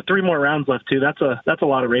 But they have 3 more rounds left too. That's a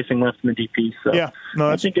lot of racing left in the DP. So yeah, no,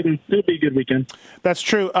 I think it'll be a good weekend. That's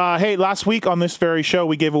true. Hey, last week on this very show,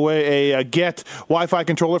 we gave away a Get Wi-Fi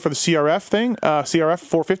controller for the CRF thing, CRF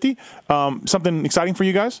 450. Something exciting for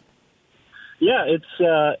you guys? Yeah,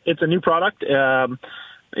 it's a new product. You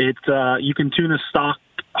can tune a stock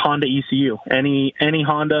Honda ECU, any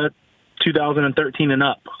Honda 2013 and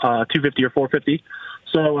up, 250 or 450.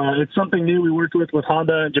 So it's something new we worked with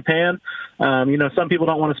Honda in Japan. Some people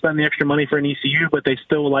don't want to spend the extra money for an ECU, but they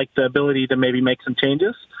still like the ability to maybe make some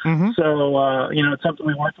changes. So it's something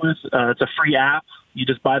we worked with. It's a free app. You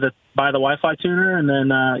just buy the Wi-Fi tuner, and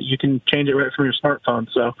then you can change it right from your smartphone.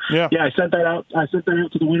 So yeah, I sent that out. I sent that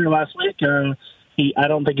out to the winner last week. I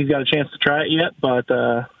don't think he's got a chance to try it yet, but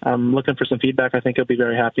I'm looking for some feedback. I think he'll be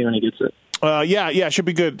very happy when he gets it. Yeah, should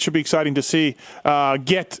be good. Should be exciting to see.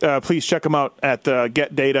 Please check him out at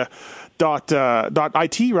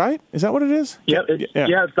getdata.it, right? Is that what it is? Yep. It's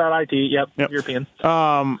 .it. Yep. European.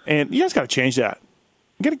 And you guys got to change that.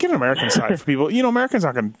 Get an American side for people. Americans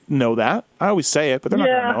aren't going to know that. I always say it, but they're not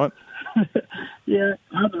going to know it. Yeah,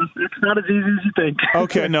 I know. It's not as easy as you think.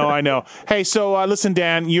 Okay, no, I know. Hey, so listen,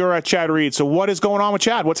 Dan, you're at Chad Reed. So what is going on with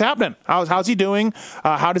Chad? What's happening? How's he doing?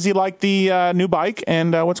 How does he like the new bike?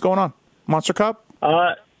 And what's going on? Monster Cup?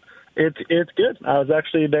 It's good. I was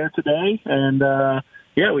actually there today, and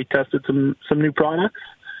we tested some new products.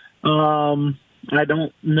 I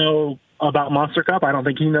don't know about Monster Cup. I don't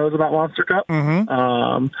think he knows about Monster Cup.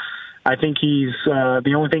 I think he's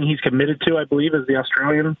the only thing he's committed to, I believe, is the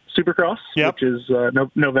Australian Supercross, which is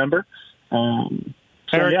November.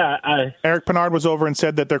 Eric Pennard was over and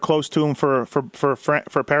said that they're close to him for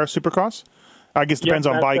Paris Supercross. I guess it depends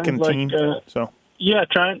on bike and team. Yeah,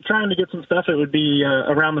 trying to get some stuff. It would be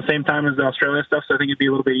around the same time as the Australia stuff, so I think it'd be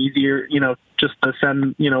a little bit easier, just to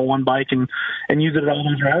send one bike and use it at all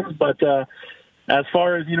those rounds. But as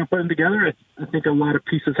far as putting together, I think a lot of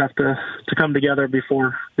pieces have to come together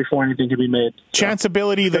before anything can be made. So.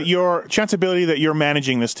 Chanceability that you're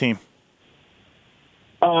managing this team.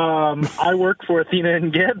 I work for Athena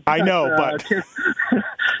and Ged. I know, but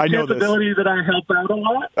I know this. Chanceability that I help out a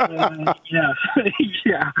lot. Yeah.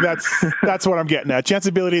 That's what I'm getting at.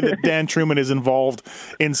 Chanceability that Dan Truman is involved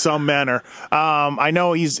in some manner. I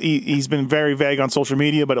know he's been very vague on social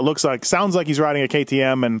media, but it sounds like he's riding a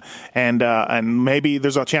KTM, and maybe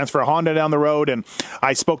there's a chance for a Honda down the road. And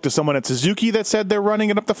I spoke to someone at Suzuki that said they're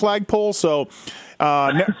running it up the flagpole. So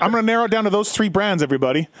I'm going to narrow it down to those 3 brands,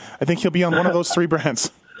 everybody. I think he'll be on one of those 3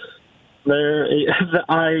 brands.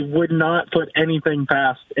 I would not put anything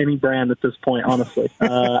past any brand at this point, honestly.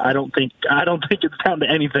 I don't think it's down to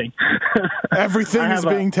anything. Everything is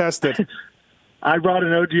being tested. I brought an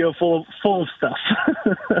OGO full of stuff.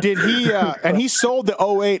 Did he? And he sold the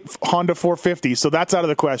 08 Honda 450, so that's out of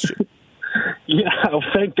the question. Yeah,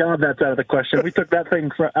 thank God that's out of the question. We took that thing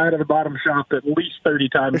out of the bottom shop at least 30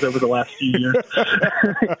 times over the last few years.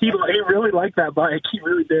 He really liked that bike. He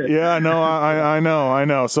really did. Yeah, no, I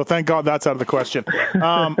know. So thank God that's out of the question.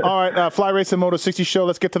 All right, Fly Racing Moto 60 show.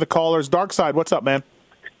 Let's get to the callers. Dark Side, what's up, man?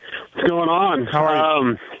 What's going on? How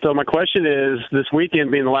are you? So my question is, this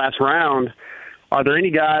weekend being the last round, are there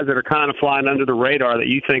any guys that are kind of flying under the radar that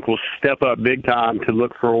you think will step up big time to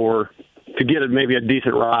look for to get maybe a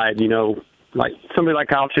decent ride, like somebody like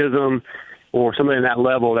Kyle Chisholm or somebody in that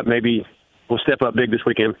level that maybe will step up big this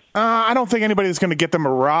weekend? I don't think anybody's going to get them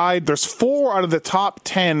a ride. There's 4 out of the top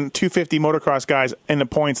 10 250 motocross guys in the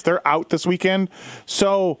points. They're out this weekend.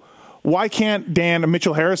 So why can't Dan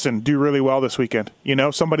Mitchell Harrison do really well this weekend?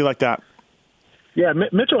 Somebody like that. Yeah,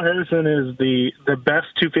 Mitchell Harrison is the best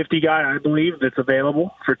 250 guy, I believe, that's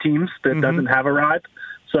available for teams that doesn't have a ride.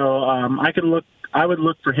 So I would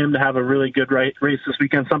look for him to have a really good race this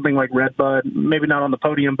weekend, something like Redbud, maybe not on the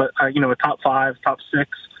podium, but a top 5, top 6,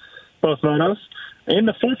 both motos. In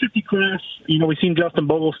the 450 class, we've seen Justin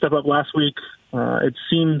Bogle step up last week. It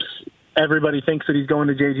seems everybody thinks that he's going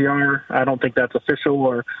to JGR. I don't think that's official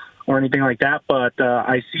or anything like that, but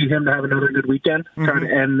I see him to have another good weekend, try to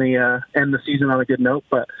end the season on a good note.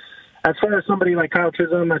 But as far as somebody like Kyle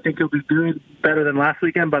Chisholm, I think he'll be doing better than last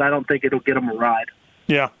weekend, but I don't think it'll get him a ride.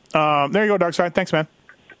 Yeah. There you go, Dark Side. Thanks, man.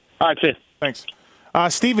 All right, see. Thanks.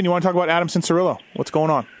 Steven, you want to talk about Adam Cincerillo? What's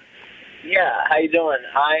going on? Yeah, how you doing?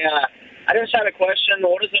 I just had a question.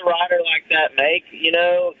 What does a rider like that make,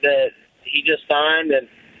 that he just signed? And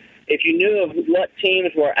if you knew of what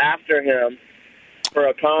teams were after him for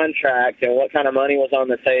a contract and what kind of money was on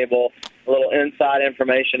the table, a little inside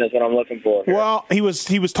information is what I'm looking for here. Well, he was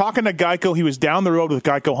talking to Geico. He was down the road with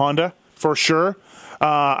Geico Honda for sure.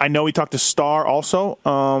 I know he talked to Star also,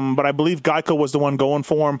 but I believe Geico was the one going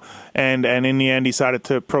for him, and in the end decided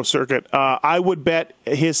to Pro Circuit. I would bet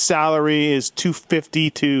his salary is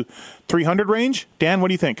 $250 to $300 range. Dan, what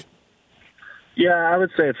do you think? Yeah, I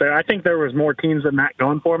would say it's there. I think there was more teams than that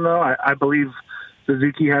going for him, though. I believe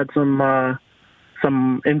Suzuki had some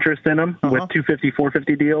interest in him with 250,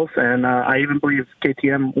 450 deals, and I even believe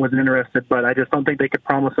KTM was interested, but I just don't think they could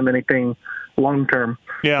promise him anything long-term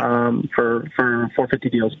for 450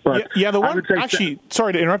 deals. But the one, actually,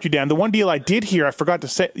 sorry to interrupt you, Dan, the one deal I did hear, I forgot to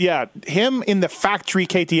say, him in the factory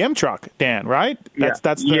KTM truck, Dan, right? That's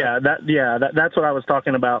what I was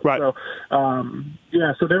talking about. Right. So,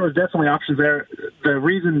 so there was definitely options there. The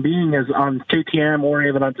reason being is on KTM or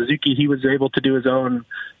even on Suzuki, he was able to do his own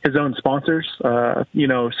sponsors. So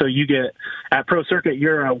you get at Pro Circuit,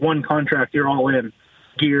 you're a one contract, you're all in.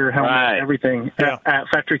 Gear, helmet, everything. Yeah. At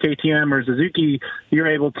factory KTM or Suzuki, you're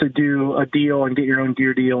able to do a deal and get your own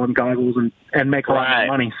gear deal and goggles and make a lot of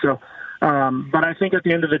money. So, but I think at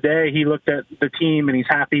the end of the day, he looked at the team and he's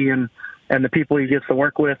happy and the people he gets to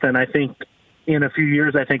work with. And I think in a few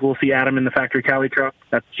years, I think we'll see Adam in the factory Cali truck.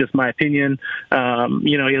 That's just my opinion. He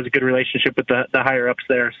has a good relationship with the higher ups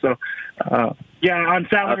there. So, on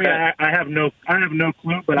salary, I have no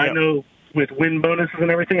clue, but I know. With win bonuses and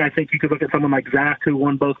everything, I think you could look at someone like Zach, who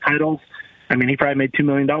won both titles. I mean, he probably made $2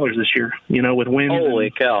 million this year, with wins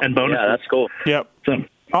and bonuses. Yeah, that's cool. Yep. So,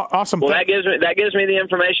 awesome. Well, that gives me the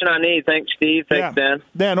information I need. Thanks, Steve. Thanks, Dan.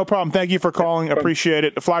 Dan, no problem. Thank you for calling. Appreciate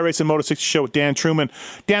it. The Fly Racing Moto 60 Show with Dan Truman.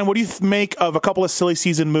 Dan, what do you make of a couple of silly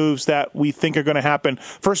season moves that we think are going to happen?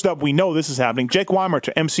 First up, we know this is happening. Jake Weimer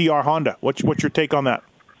to MCR Honda. What's your take on that?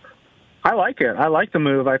 I like it. I like the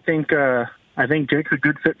move. I think Jake's a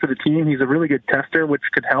good fit for the team. He's a really good tester, which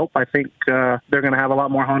could help. I think they're going to have a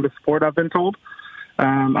lot more Honda support, I've been told.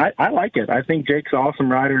 I like it. I think Jake's an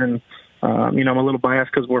awesome rider, and I'm a little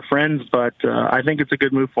biased because we're friends, but I think it's a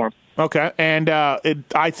good move for him. Okay, and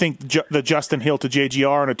I think the Justin Hill to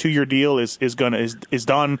JGR on a 2-year deal is done.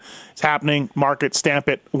 It's happening. Mark it, stamp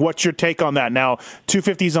it. What's your take on that? Now,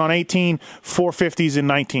 250s on 18, 450s in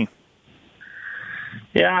 19.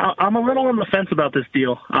 Yeah, I'm a little on the fence about this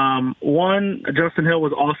deal. One, Justin Hill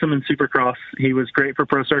was awesome in Supercross. He was great for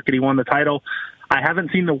Pro Circuit. He won the title. I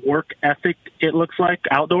haven't seen the work ethic, it looks like,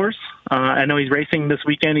 outdoors. I know he's racing this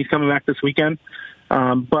weekend. He's coming back this weekend.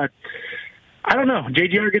 But I don't know.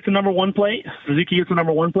 JGR gets a number 1 plate. Suzuki gets a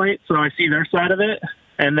number 1 plate, so I see their side of it.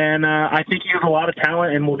 And then I think he has a lot of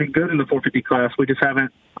talent and will be good in the 450 class. We just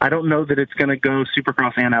haven't – I don't know that it's going to go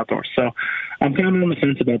Supercross and outdoors. So I'm kind of on the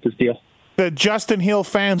fence about this deal. The Justin Hill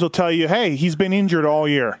fans will tell you, hey, he's been injured all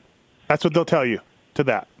year. That's what they'll tell you to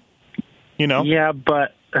that. Yeah,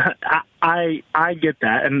 but I get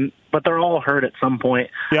that, but they're all hurt at some point.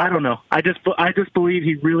 Yeah. I don't know. I just believe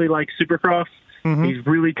he really likes Supercross. Mm-hmm. He's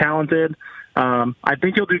really talented. I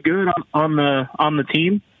think he'll do good on the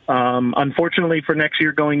team. Unfortunately, for next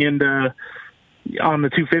year going into on the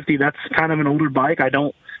 250, that's kind of an older bike. I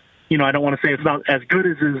don't want to say it's not as good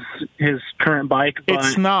as his current bike, but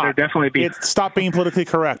it's not. There definitely Stop being politically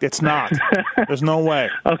correct. It's not. There's no way.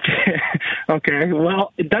 Okay.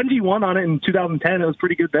 Well, Dungey won on it in 2010. It was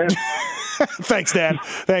pretty good then. Thanks, Dan.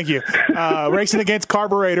 Thank you. Racing against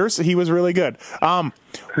carburetors, he was really good.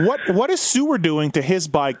 What is Sewer doing to his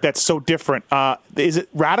bike that's so different? Is it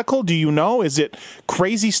radical? Do you know? Is it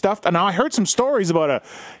crazy stuff? Now, I heard some stories about a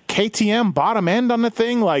KTM bottom end on the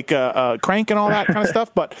thing, like crank and all that kind of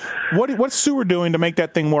stuff. But what's Sewer doing to make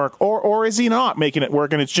that thing work? Or is he not making it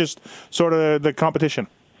work and it's just sort of the competition?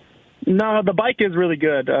 No, the bike is really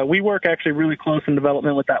good. We work actually really close in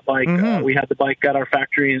development with that bike. We had the bike at our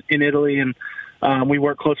factory in Italy, and we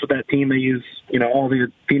work close with that team. They use, all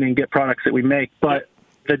the Athena and Get products that we make. But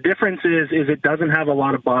the difference is it doesn't have a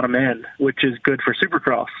lot of bottom end, which is good for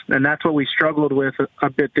Supercross. And that's what we struggled with a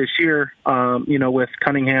bit this year, with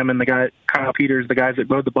Cunningham and the guy, Kyle Peters, the guys that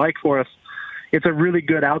rode the bike for us. It's a really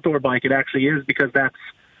good outdoor bike. It actually is, because that's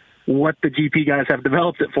what the GP guys have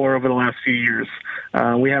developed it for over the last few years.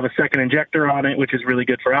 We have a second injector on it, which is really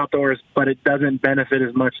good for outdoors, but it doesn't benefit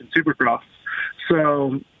as much in Supercross.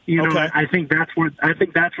 So, I think that's where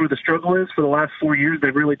the struggle is. For the last 4 years,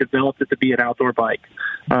 they've really developed it to be an outdoor bike.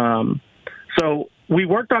 So we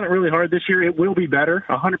worked on it really hard this year. It will be better.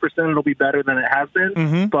 100% it'll be better than it has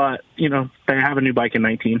been. But, they have a new bike in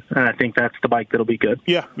 19, and I think that's the bike that'll be good.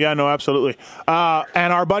 Yeah, no, absolutely.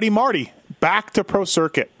 And our buddy Marty, back to Pro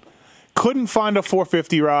Circuit. Couldn't find a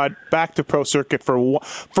 450 rod, back to Pro Circuit for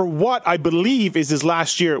what I believe is his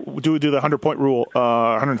last year. Do the 100-point rule,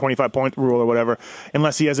 125-point rule or whatever,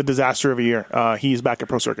 unless he has a disaster of a year. He's back at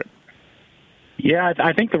Pro Circuit. Yeah,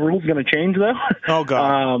 I think the rule's going to change, though. Oh,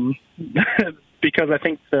 God. Because I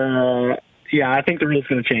think the rule's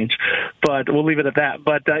going to change. But we'll leave it at that.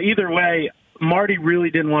 But either way, Marty really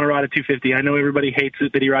didn't want to ride a 250. I know everybody hates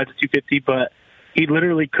it that he rides a 250, but he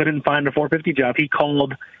literally couldn't find a 450 job. He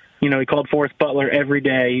called Forrest Butler every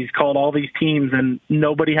day. He's called all these teams, and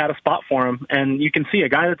nobody had a spot for him. And you can see a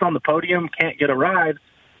guy that's on the podium can't get a ride.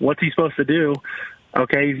 What's he supposed to do?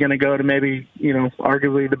 Okay, he's going to go to maybe,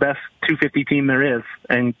 arguably the best 250 team there is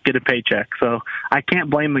and get a paycheck. So I can't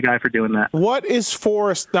blame the guy for doing that. What is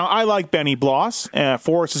Forrest? Now, I like Benny Bloss.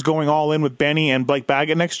 Forrest is going all in with Benny and Blake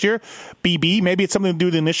Baggett next year. BB, maybe it's something to do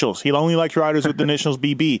with the initials. He'll only like riders with the initials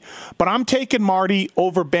BB. But I'm taking Marty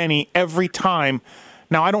over Benny every time.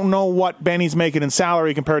 Now, I don't know what Benny's making in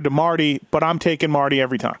salary compared to Marty, but I'm taking Marty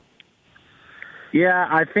every time. Yeah,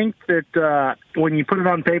 I think that when you put it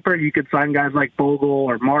on paper, you could sign guys like Bogle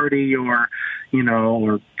or Marty or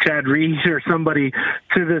Chad Reed or somebody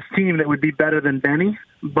to this team that would be better than Benny.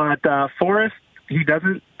 But Forrest, he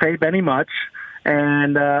doesn't pay Benny much,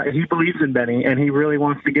 and he believes in Benny, and he really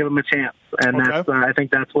wants to give him a chance. And that's I think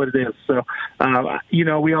that's what it is. So,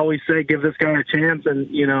 we always say give this guy a chance, and,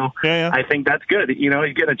 I think that's good. He's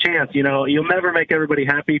getting a chance. You'll never make everybody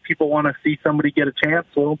happy. People want to see somebody get a chance.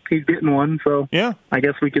 Well, he's getting one, so I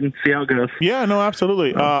guess we can see how it goes. Yeah, no,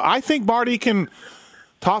 absolutely. I think Marty can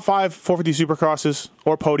top 5 450 Supercrosses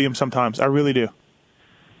or podium sometimes. I really do.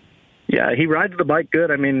 Yeah, he rides the bike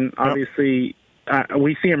good. I mean, obviously,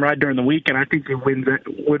 we see him ride during the week, and I think he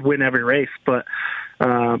would win every race. But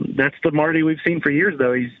that's the Marty we've seen for years,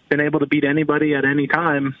 though. He's been able to beat anybody at any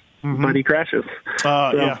time, but he crashes.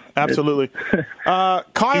 Yeah, absolutely. Kyle.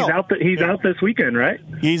 He's out this weekend, right?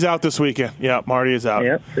 He's out this weekend. Yeah, Marty is out.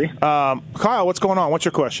 Yep, see? Kyle, what's going on? What's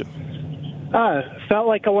your question? Felt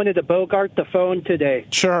like I wanted to bogart the phone today.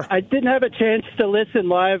 Sure. I didn't have a chance to listen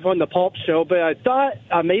live on the Pulp Show, but I thought,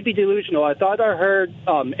 I may be delusional, I thought I heard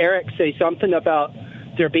Eric say something about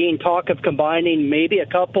there being talk of combining maybe a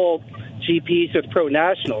couple GPs with Pro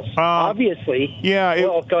Nationals. Obviously. Yeah.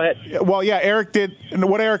 Go ahead. Well, yeah, Eric did.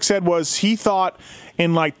 What Eric said was he thought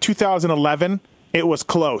in 2011 it was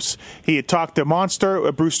close. He had talked to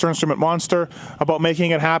Monster, Bruce Sternstrom at Monster, about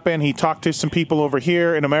making it happen. He talked to some people over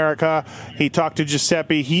here in America. He talked to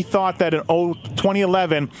Giuseppe. He thought that in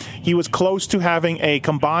 2011, he was close to having a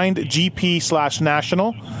combined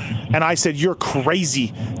GP/National. And I said, you're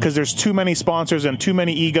crazy, because there's too many sponsors and too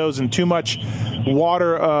many egos and too much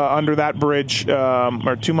water under that bridge,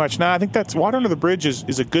 or too much. I think that's water under the bridge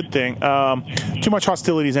is a good thing. Too much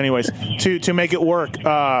hostilities anyways to make it work,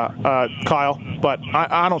 Kyle. But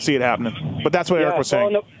I don't see it happening. But that's what Eric was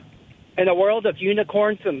saying. Well, in a world of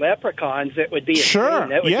unicorns and leprechauns, it would be sure.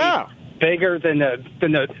 That would be bigger than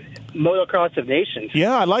the motocross of nations.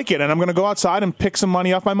 Yeah, I like it, and I'm going to go outside and pick some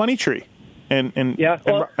money off my money tree, and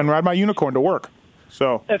ride my unicorn to work.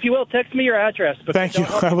 So, if you will, text me your address. Thank you.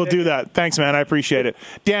 I will do that. Thanks, man. I appreciate it.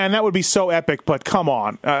 Dan, that would be so epic. But come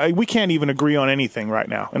on, we can't even agree on anything right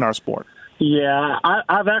now in our sport. Yeah,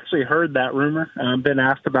 I've actually heard that rumor. I've been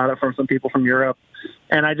asked about it from some people from Europe,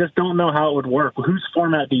 and I just don't know how it would work. Whose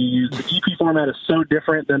format do you use? The GP format is so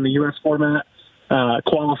different than the U.S. format,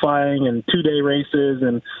 qualifying and 2-day races,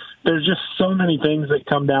 and there's just so many things that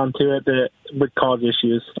come down to it that would cause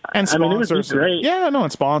issues. And sponsors. It would be great.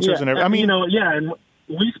 And sponsors and everything. And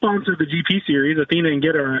we sponsor the GP series. Athena and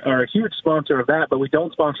Get are a huge sponsor of that, but we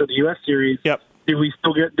don't sponsor the U.S. series. Yep. Do we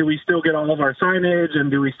still get all of our signage, and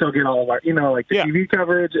do we still get all of our, the TV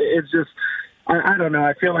coverage? It's just, I don't know.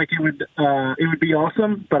 I feel like it would be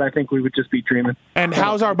awesome, but I think we would just be dreaming. And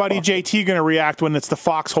how's our buddy JT going to react when it's the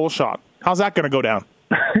Fox hole shot? How's that going to go down?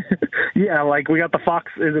 Yeah, like we got the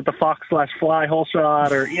Fox. Is it the Fox/Fly hole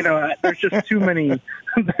shot, or there's just too many.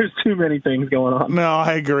 There's too many things going on. No,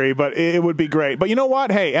 I agree, but it would be great. But you know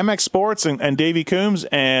what? Hey, MX Sports and Davey Coombs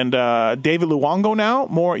and David Luongo now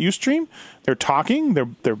more at Ustream. They're talking.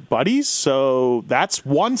 They're buddies. So that's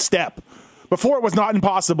one step. Before it was not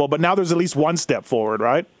impossible, but now there's at least one step forward,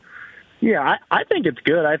 right? Yeah, I think it's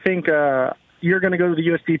good. I think you're going to go to the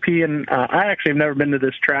USDP, and I actually have never been to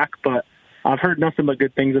this track, but I've heard nothing but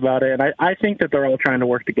good things about it, and I think that they're all trying to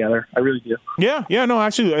work together. I really do. Yeah, no,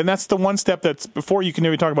 actually, and that's the one step that's before you can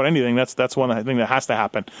even talk about anything. That's one thing that has to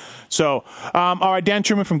happen. So, all right, Dan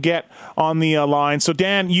Truman from Get on the line. So,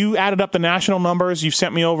 Dan, you added up the national numbers. You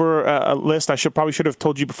sent me over a list. I probably should have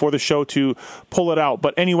told you before the show to pull it out.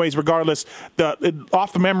 But anyways, regardless,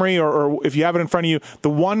 off the memory or if you have it in front of you, the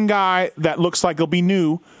one guy that looks like he'll be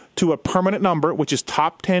new to a permanent number, which is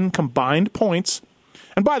top 10 combined points.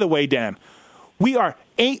 And by the way, Dan, we are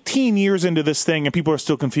 18 years into this thing, and people are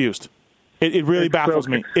still confused. It really baffles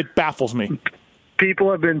me. It baffles me.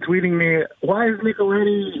 People have been tweeting me, why is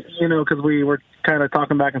Nicoletti, because we were kind of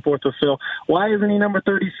talking back and forth with Phil, why isn't he number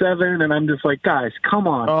 37? And I'm just like, guys, come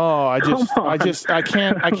on. Oh,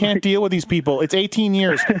 I can't deal with these people. It's 18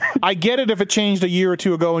 years. I get it if it changed a year or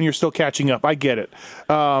two ago and you're still catching up. I get it.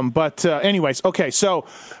 But anyways, okay, so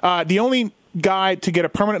the only guy to get a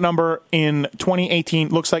permanent number in 2018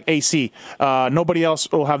 looks like AC. Nobody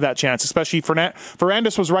else will have that chance, especially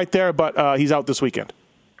Ferrandis was right there, but he's out this weekend.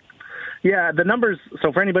 Yeah, the numbers,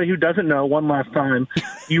 so for anybody who doesn't know, one last time,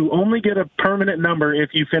 you only get a permanent number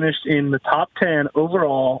if you finished in the top 10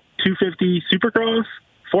 overall, 250 Supercross,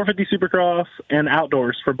 450 Supercross, and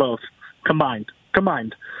outdoors for both, combined.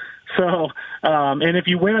 So, and if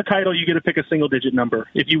you win a title, you get to pick a single-digit number.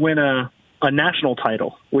 If you win a national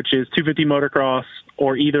title, which is 250 motocross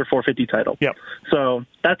or either 450 title. Yep. So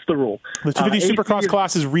that's the rule. The 250 Supercross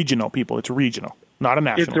class is regional, people. It's regional, not a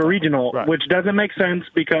national. It's a regional, right. Which doesn't make sense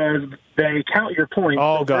because they count your points.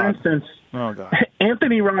 Oh, so God. For instance, God.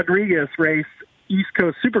 Anthony Rodriguez raced East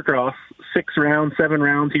Coast Supercross, 7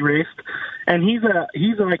 rounds he raced, and he's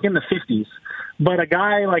like in the 50s. But a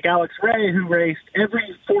guy like Alex Ray, who raced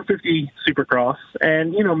every 450 Supercross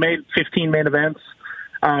and, made 15 main events,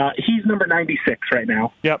 he's number 96 right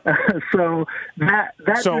now. Yep. So that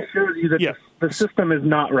just shows you that the system is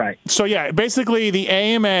not right. So, yeah, basically the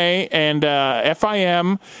AMA and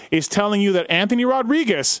FIM is telling you that Anthony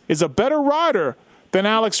Rodriguez is a better rider than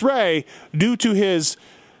Alex Ray due to his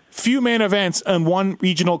few main events and one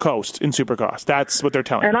regional coast in Supercross. That's what they're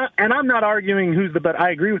telling you. And I'm not arguing who's the better.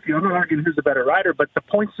 I agree with you. I'm not arguing who's the better rider, but the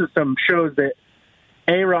point system shows that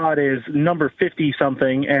A-Rod is number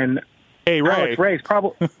 50-something and Alex Ray is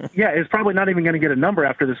probably not even going to get a number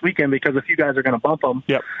after this weekend because a few guys are going to bump him.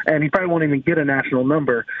 Yep. And he probably won't even get a national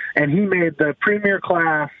number. And he made the premier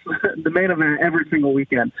class, the main event every single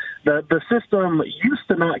weekend. The system used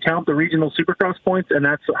to not count the regional Supercross points, and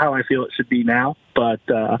that's how I feel it should be now. But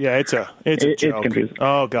it's a joke. It's confusing.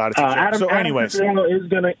 Oh God, it's a joke.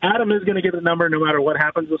 Adam is going to get a number no matter what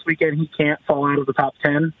happens this weekend. He can't fall out of the top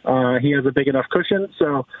 10. He has a big enough cushion,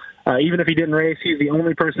 so. Even if he didn't race, he's the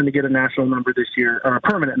only person to get a national number this year, or a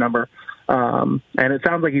permanent number. And it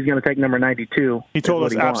sounds like he's going to take number 92. He told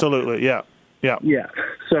us absolutely, yeah.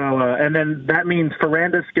 So, and then that means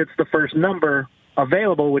Ferrandis gets the first number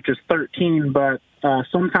available, which is 13. But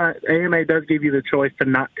sometimes AMA does give you the choice to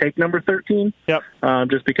not take number 13. Yep.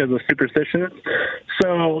 Just because of superstition.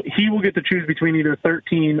 So he will get to choose between either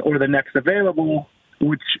 13 or the next available,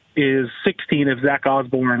 which is 16 if Zach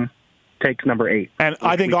Osborne takes number 8. And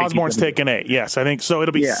I think Osborne's taking 8. Yes, I think so.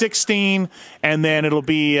 It'll be 16, and then it'll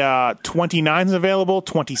be 29's available,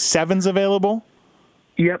 27's available.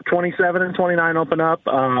 Yep, 27 and 29 open up.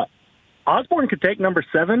 Osborne could take number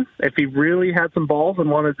 7 if he really had some balls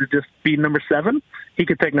and wanted to just be number 7. He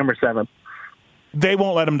could take number 7. They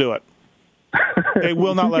won't let him do it. They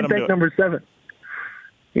will not let him do it. He can take number 7.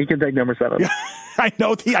 He can take number 7. I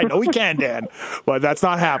know he can, Dan, but that's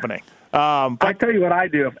not happening. I tell you what I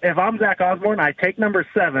do. If I'm Zach Osborne, I take number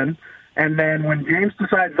 7, and then when James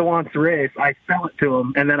decides to want to race, I sell it to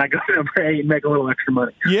him, and then I go to number 8 and make a little extra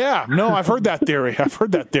money. Yeah, no, I've heard that theory.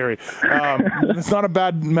 It's not a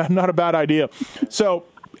bad idea. So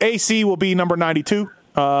AC will be number 92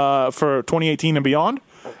 for 2018 and beyond,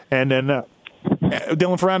 and then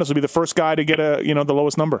Dylan Ferrandis will be the first guy to get the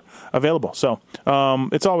lowest number available. So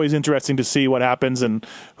it's always interesting to see what happens and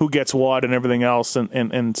who gets what and everything else.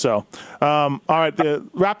 And so, all right,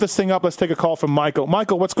 wrap this thing up. Let's take a call from Michael.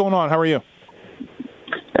 Michael, what's going on? How are you?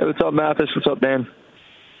 Hey, what's up, Matthes? What's up, Dan?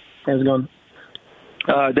 How's it going?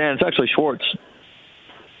 Dan, it's actually Schwartz.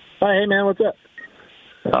 Hi, hey, man, what's up?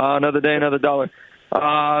 Another day, another dollar. So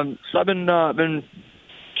I've been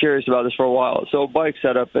curious about this for a while. So bike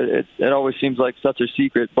setup, it always seems like such a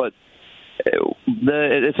secret, but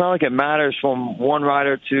it's not like it matters from one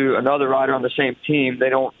rider to another rider on the same team. They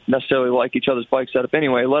don't necessarily like each other's bike setup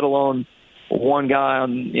anyway, let alone one guy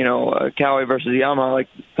on, a Coway versus Yamaha, like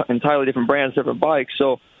entirely different brands, different bikes.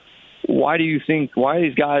 So why are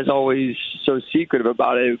these guys always so secretive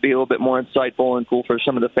about it? It would be a little bit more insightful and cool for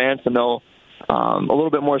some of the fans to know a little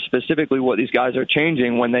bit more specifically what these guys are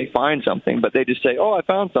changing when they find something. But they just say, oh, I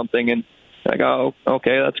found something. And I go,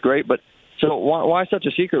 okay, that's great. But so why such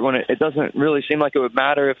a secret when it doesn't really seem like it would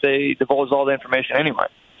matter if they divulged all the information anyway?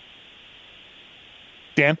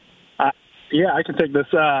 Dan? Yeah, I can take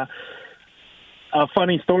this. A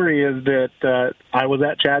funny story is that I was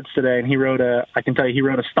at Chad's today, and he rode a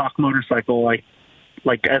stock motorcycle, like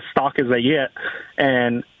as stock as they get,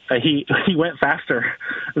 and he went faster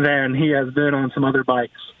than he has been on some other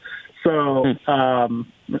bikes. So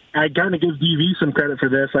I kind of give DV some credit for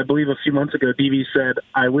this. I believe a few months ago, DV said,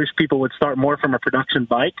 I wish people would start more from a production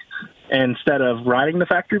bike instead of riding the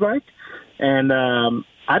factory bike. And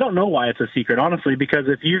I don't know why it's a secret, honestly, because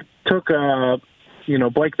if you took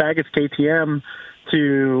Blake Baggett's KTM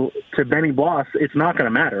to Benny Bloss, it's not going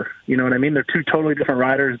to matter. You know what I mean? They're two totally different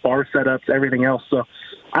riders, bar setups, everything else. So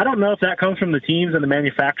I don't know if that comes from the teams and the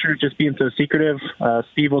manufacturers just being so secretive.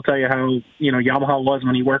 Steve will tell you how, Yamaha was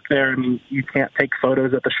when he worked there. I mean, you can't take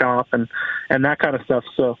photos at the shop and that kind of stuff.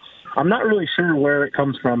 So I'm not really sure where it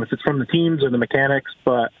comes from, if it's from the teams or the mechanics,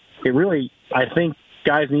 but I think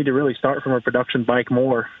guys need to really start from a production bike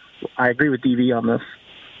more. I agree with DV on this.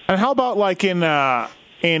 And how about like in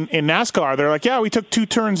NASCAR? They're like, yeah, we took 2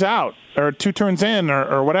 turns out or 2 turns in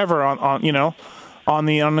or whatever on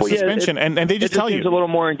the suspension, and they just tell you. It's a little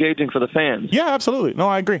more engaging for the fans. Yeah, absolutely. No,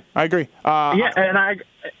 I agree. And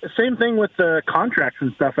same thing with the contracts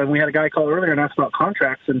and stuff. And we had a guy call earlier and ask about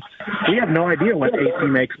contracts, and we have no idea what AC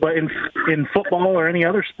makes. But in football or any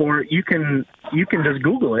other sport, you can just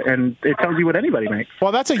Google it, and it tells you what anybody makes.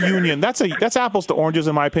 Well, that's a union. That's apples to oranges,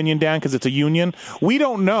 in my opinion, Dan, because it's a union. We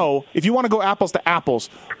don't know, if you want to go apples to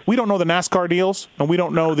apples, we don't know the NASCAR deals, and we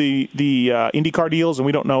don't know the IndyCar deals, and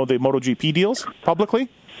we don't know the MotoGP deals publicly.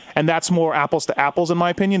 And that's more apples to apples, in my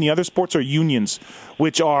opinion. The other sports are unions,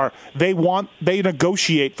 which are they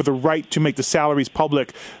negotiate for the right to make the salaries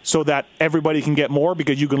public so that everybody can get more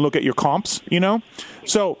because you can look at your comps,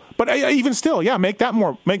 So, but even still, yeah, make that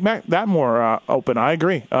more open. I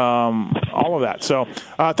agree, all of that. So,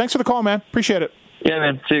 thanks for the call, man. Appreciate it. Yeah,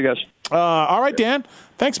 man. See you guys. All right, Dan.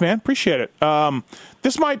 Thanks, man. Appreciate it.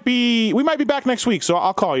 We might be back next week, so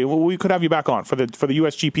I'll call you. We could have you back on for the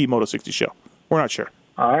USGP Moto 60 show. We're not sure.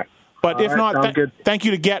 All right. But if not, thank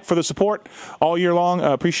you to Get for the support all year long.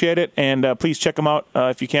 Appreciate it. And please check them out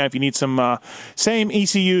if you can. If you need some same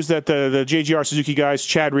ECUs that the JGR Suzuki guys,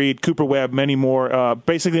 Chad Reed, Cooper Webb, many more.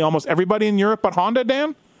 Basically almost everybody in Europe but Honda,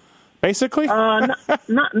 Dan? Basically?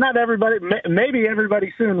 Not everybody. Maybe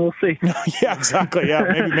everybody soon. We'll see. Yeah, exactly. Yeah,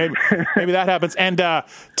 maybe that happens. And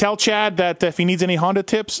tell Chad that if he needs any Honda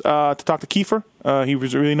tips, to talk to Kiefer. He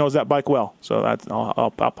really knows that bike well. So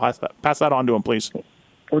I'll pass that on to him, please.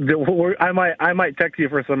 I might text you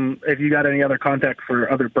for some if you got any other contact for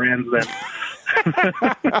other brands. Then.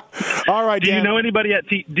 All right. Do you know anybody at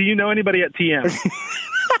TM?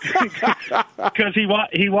 Because he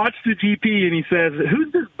watched the GP and he says,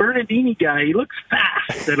 "Who's this Bernardini guy? He looks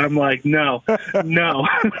fast." And I'm like, "No."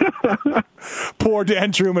 Poor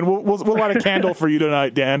Dan Truman. We'll light a candle for you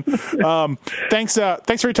tonight, Dan. Thanks for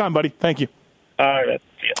your time, buddy. Thank you. All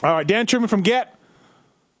right, Dan Truman from Get.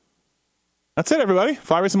 That's it, everybody.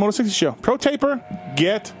 Fly Racing Moto 60 Show. Pro Taper,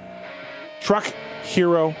 Get, Truck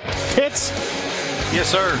Hero Pits. Yes,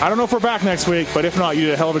 sir. I don't know if we're back next week, but if not, you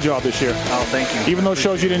did a hell of a job this year. Oh, thank you. Even those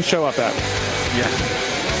shows you didn't show up at. Yeah,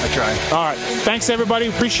 I tried. All right. Thanks, everybody.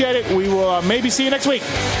 Appreciate it. We will maybe see you next week.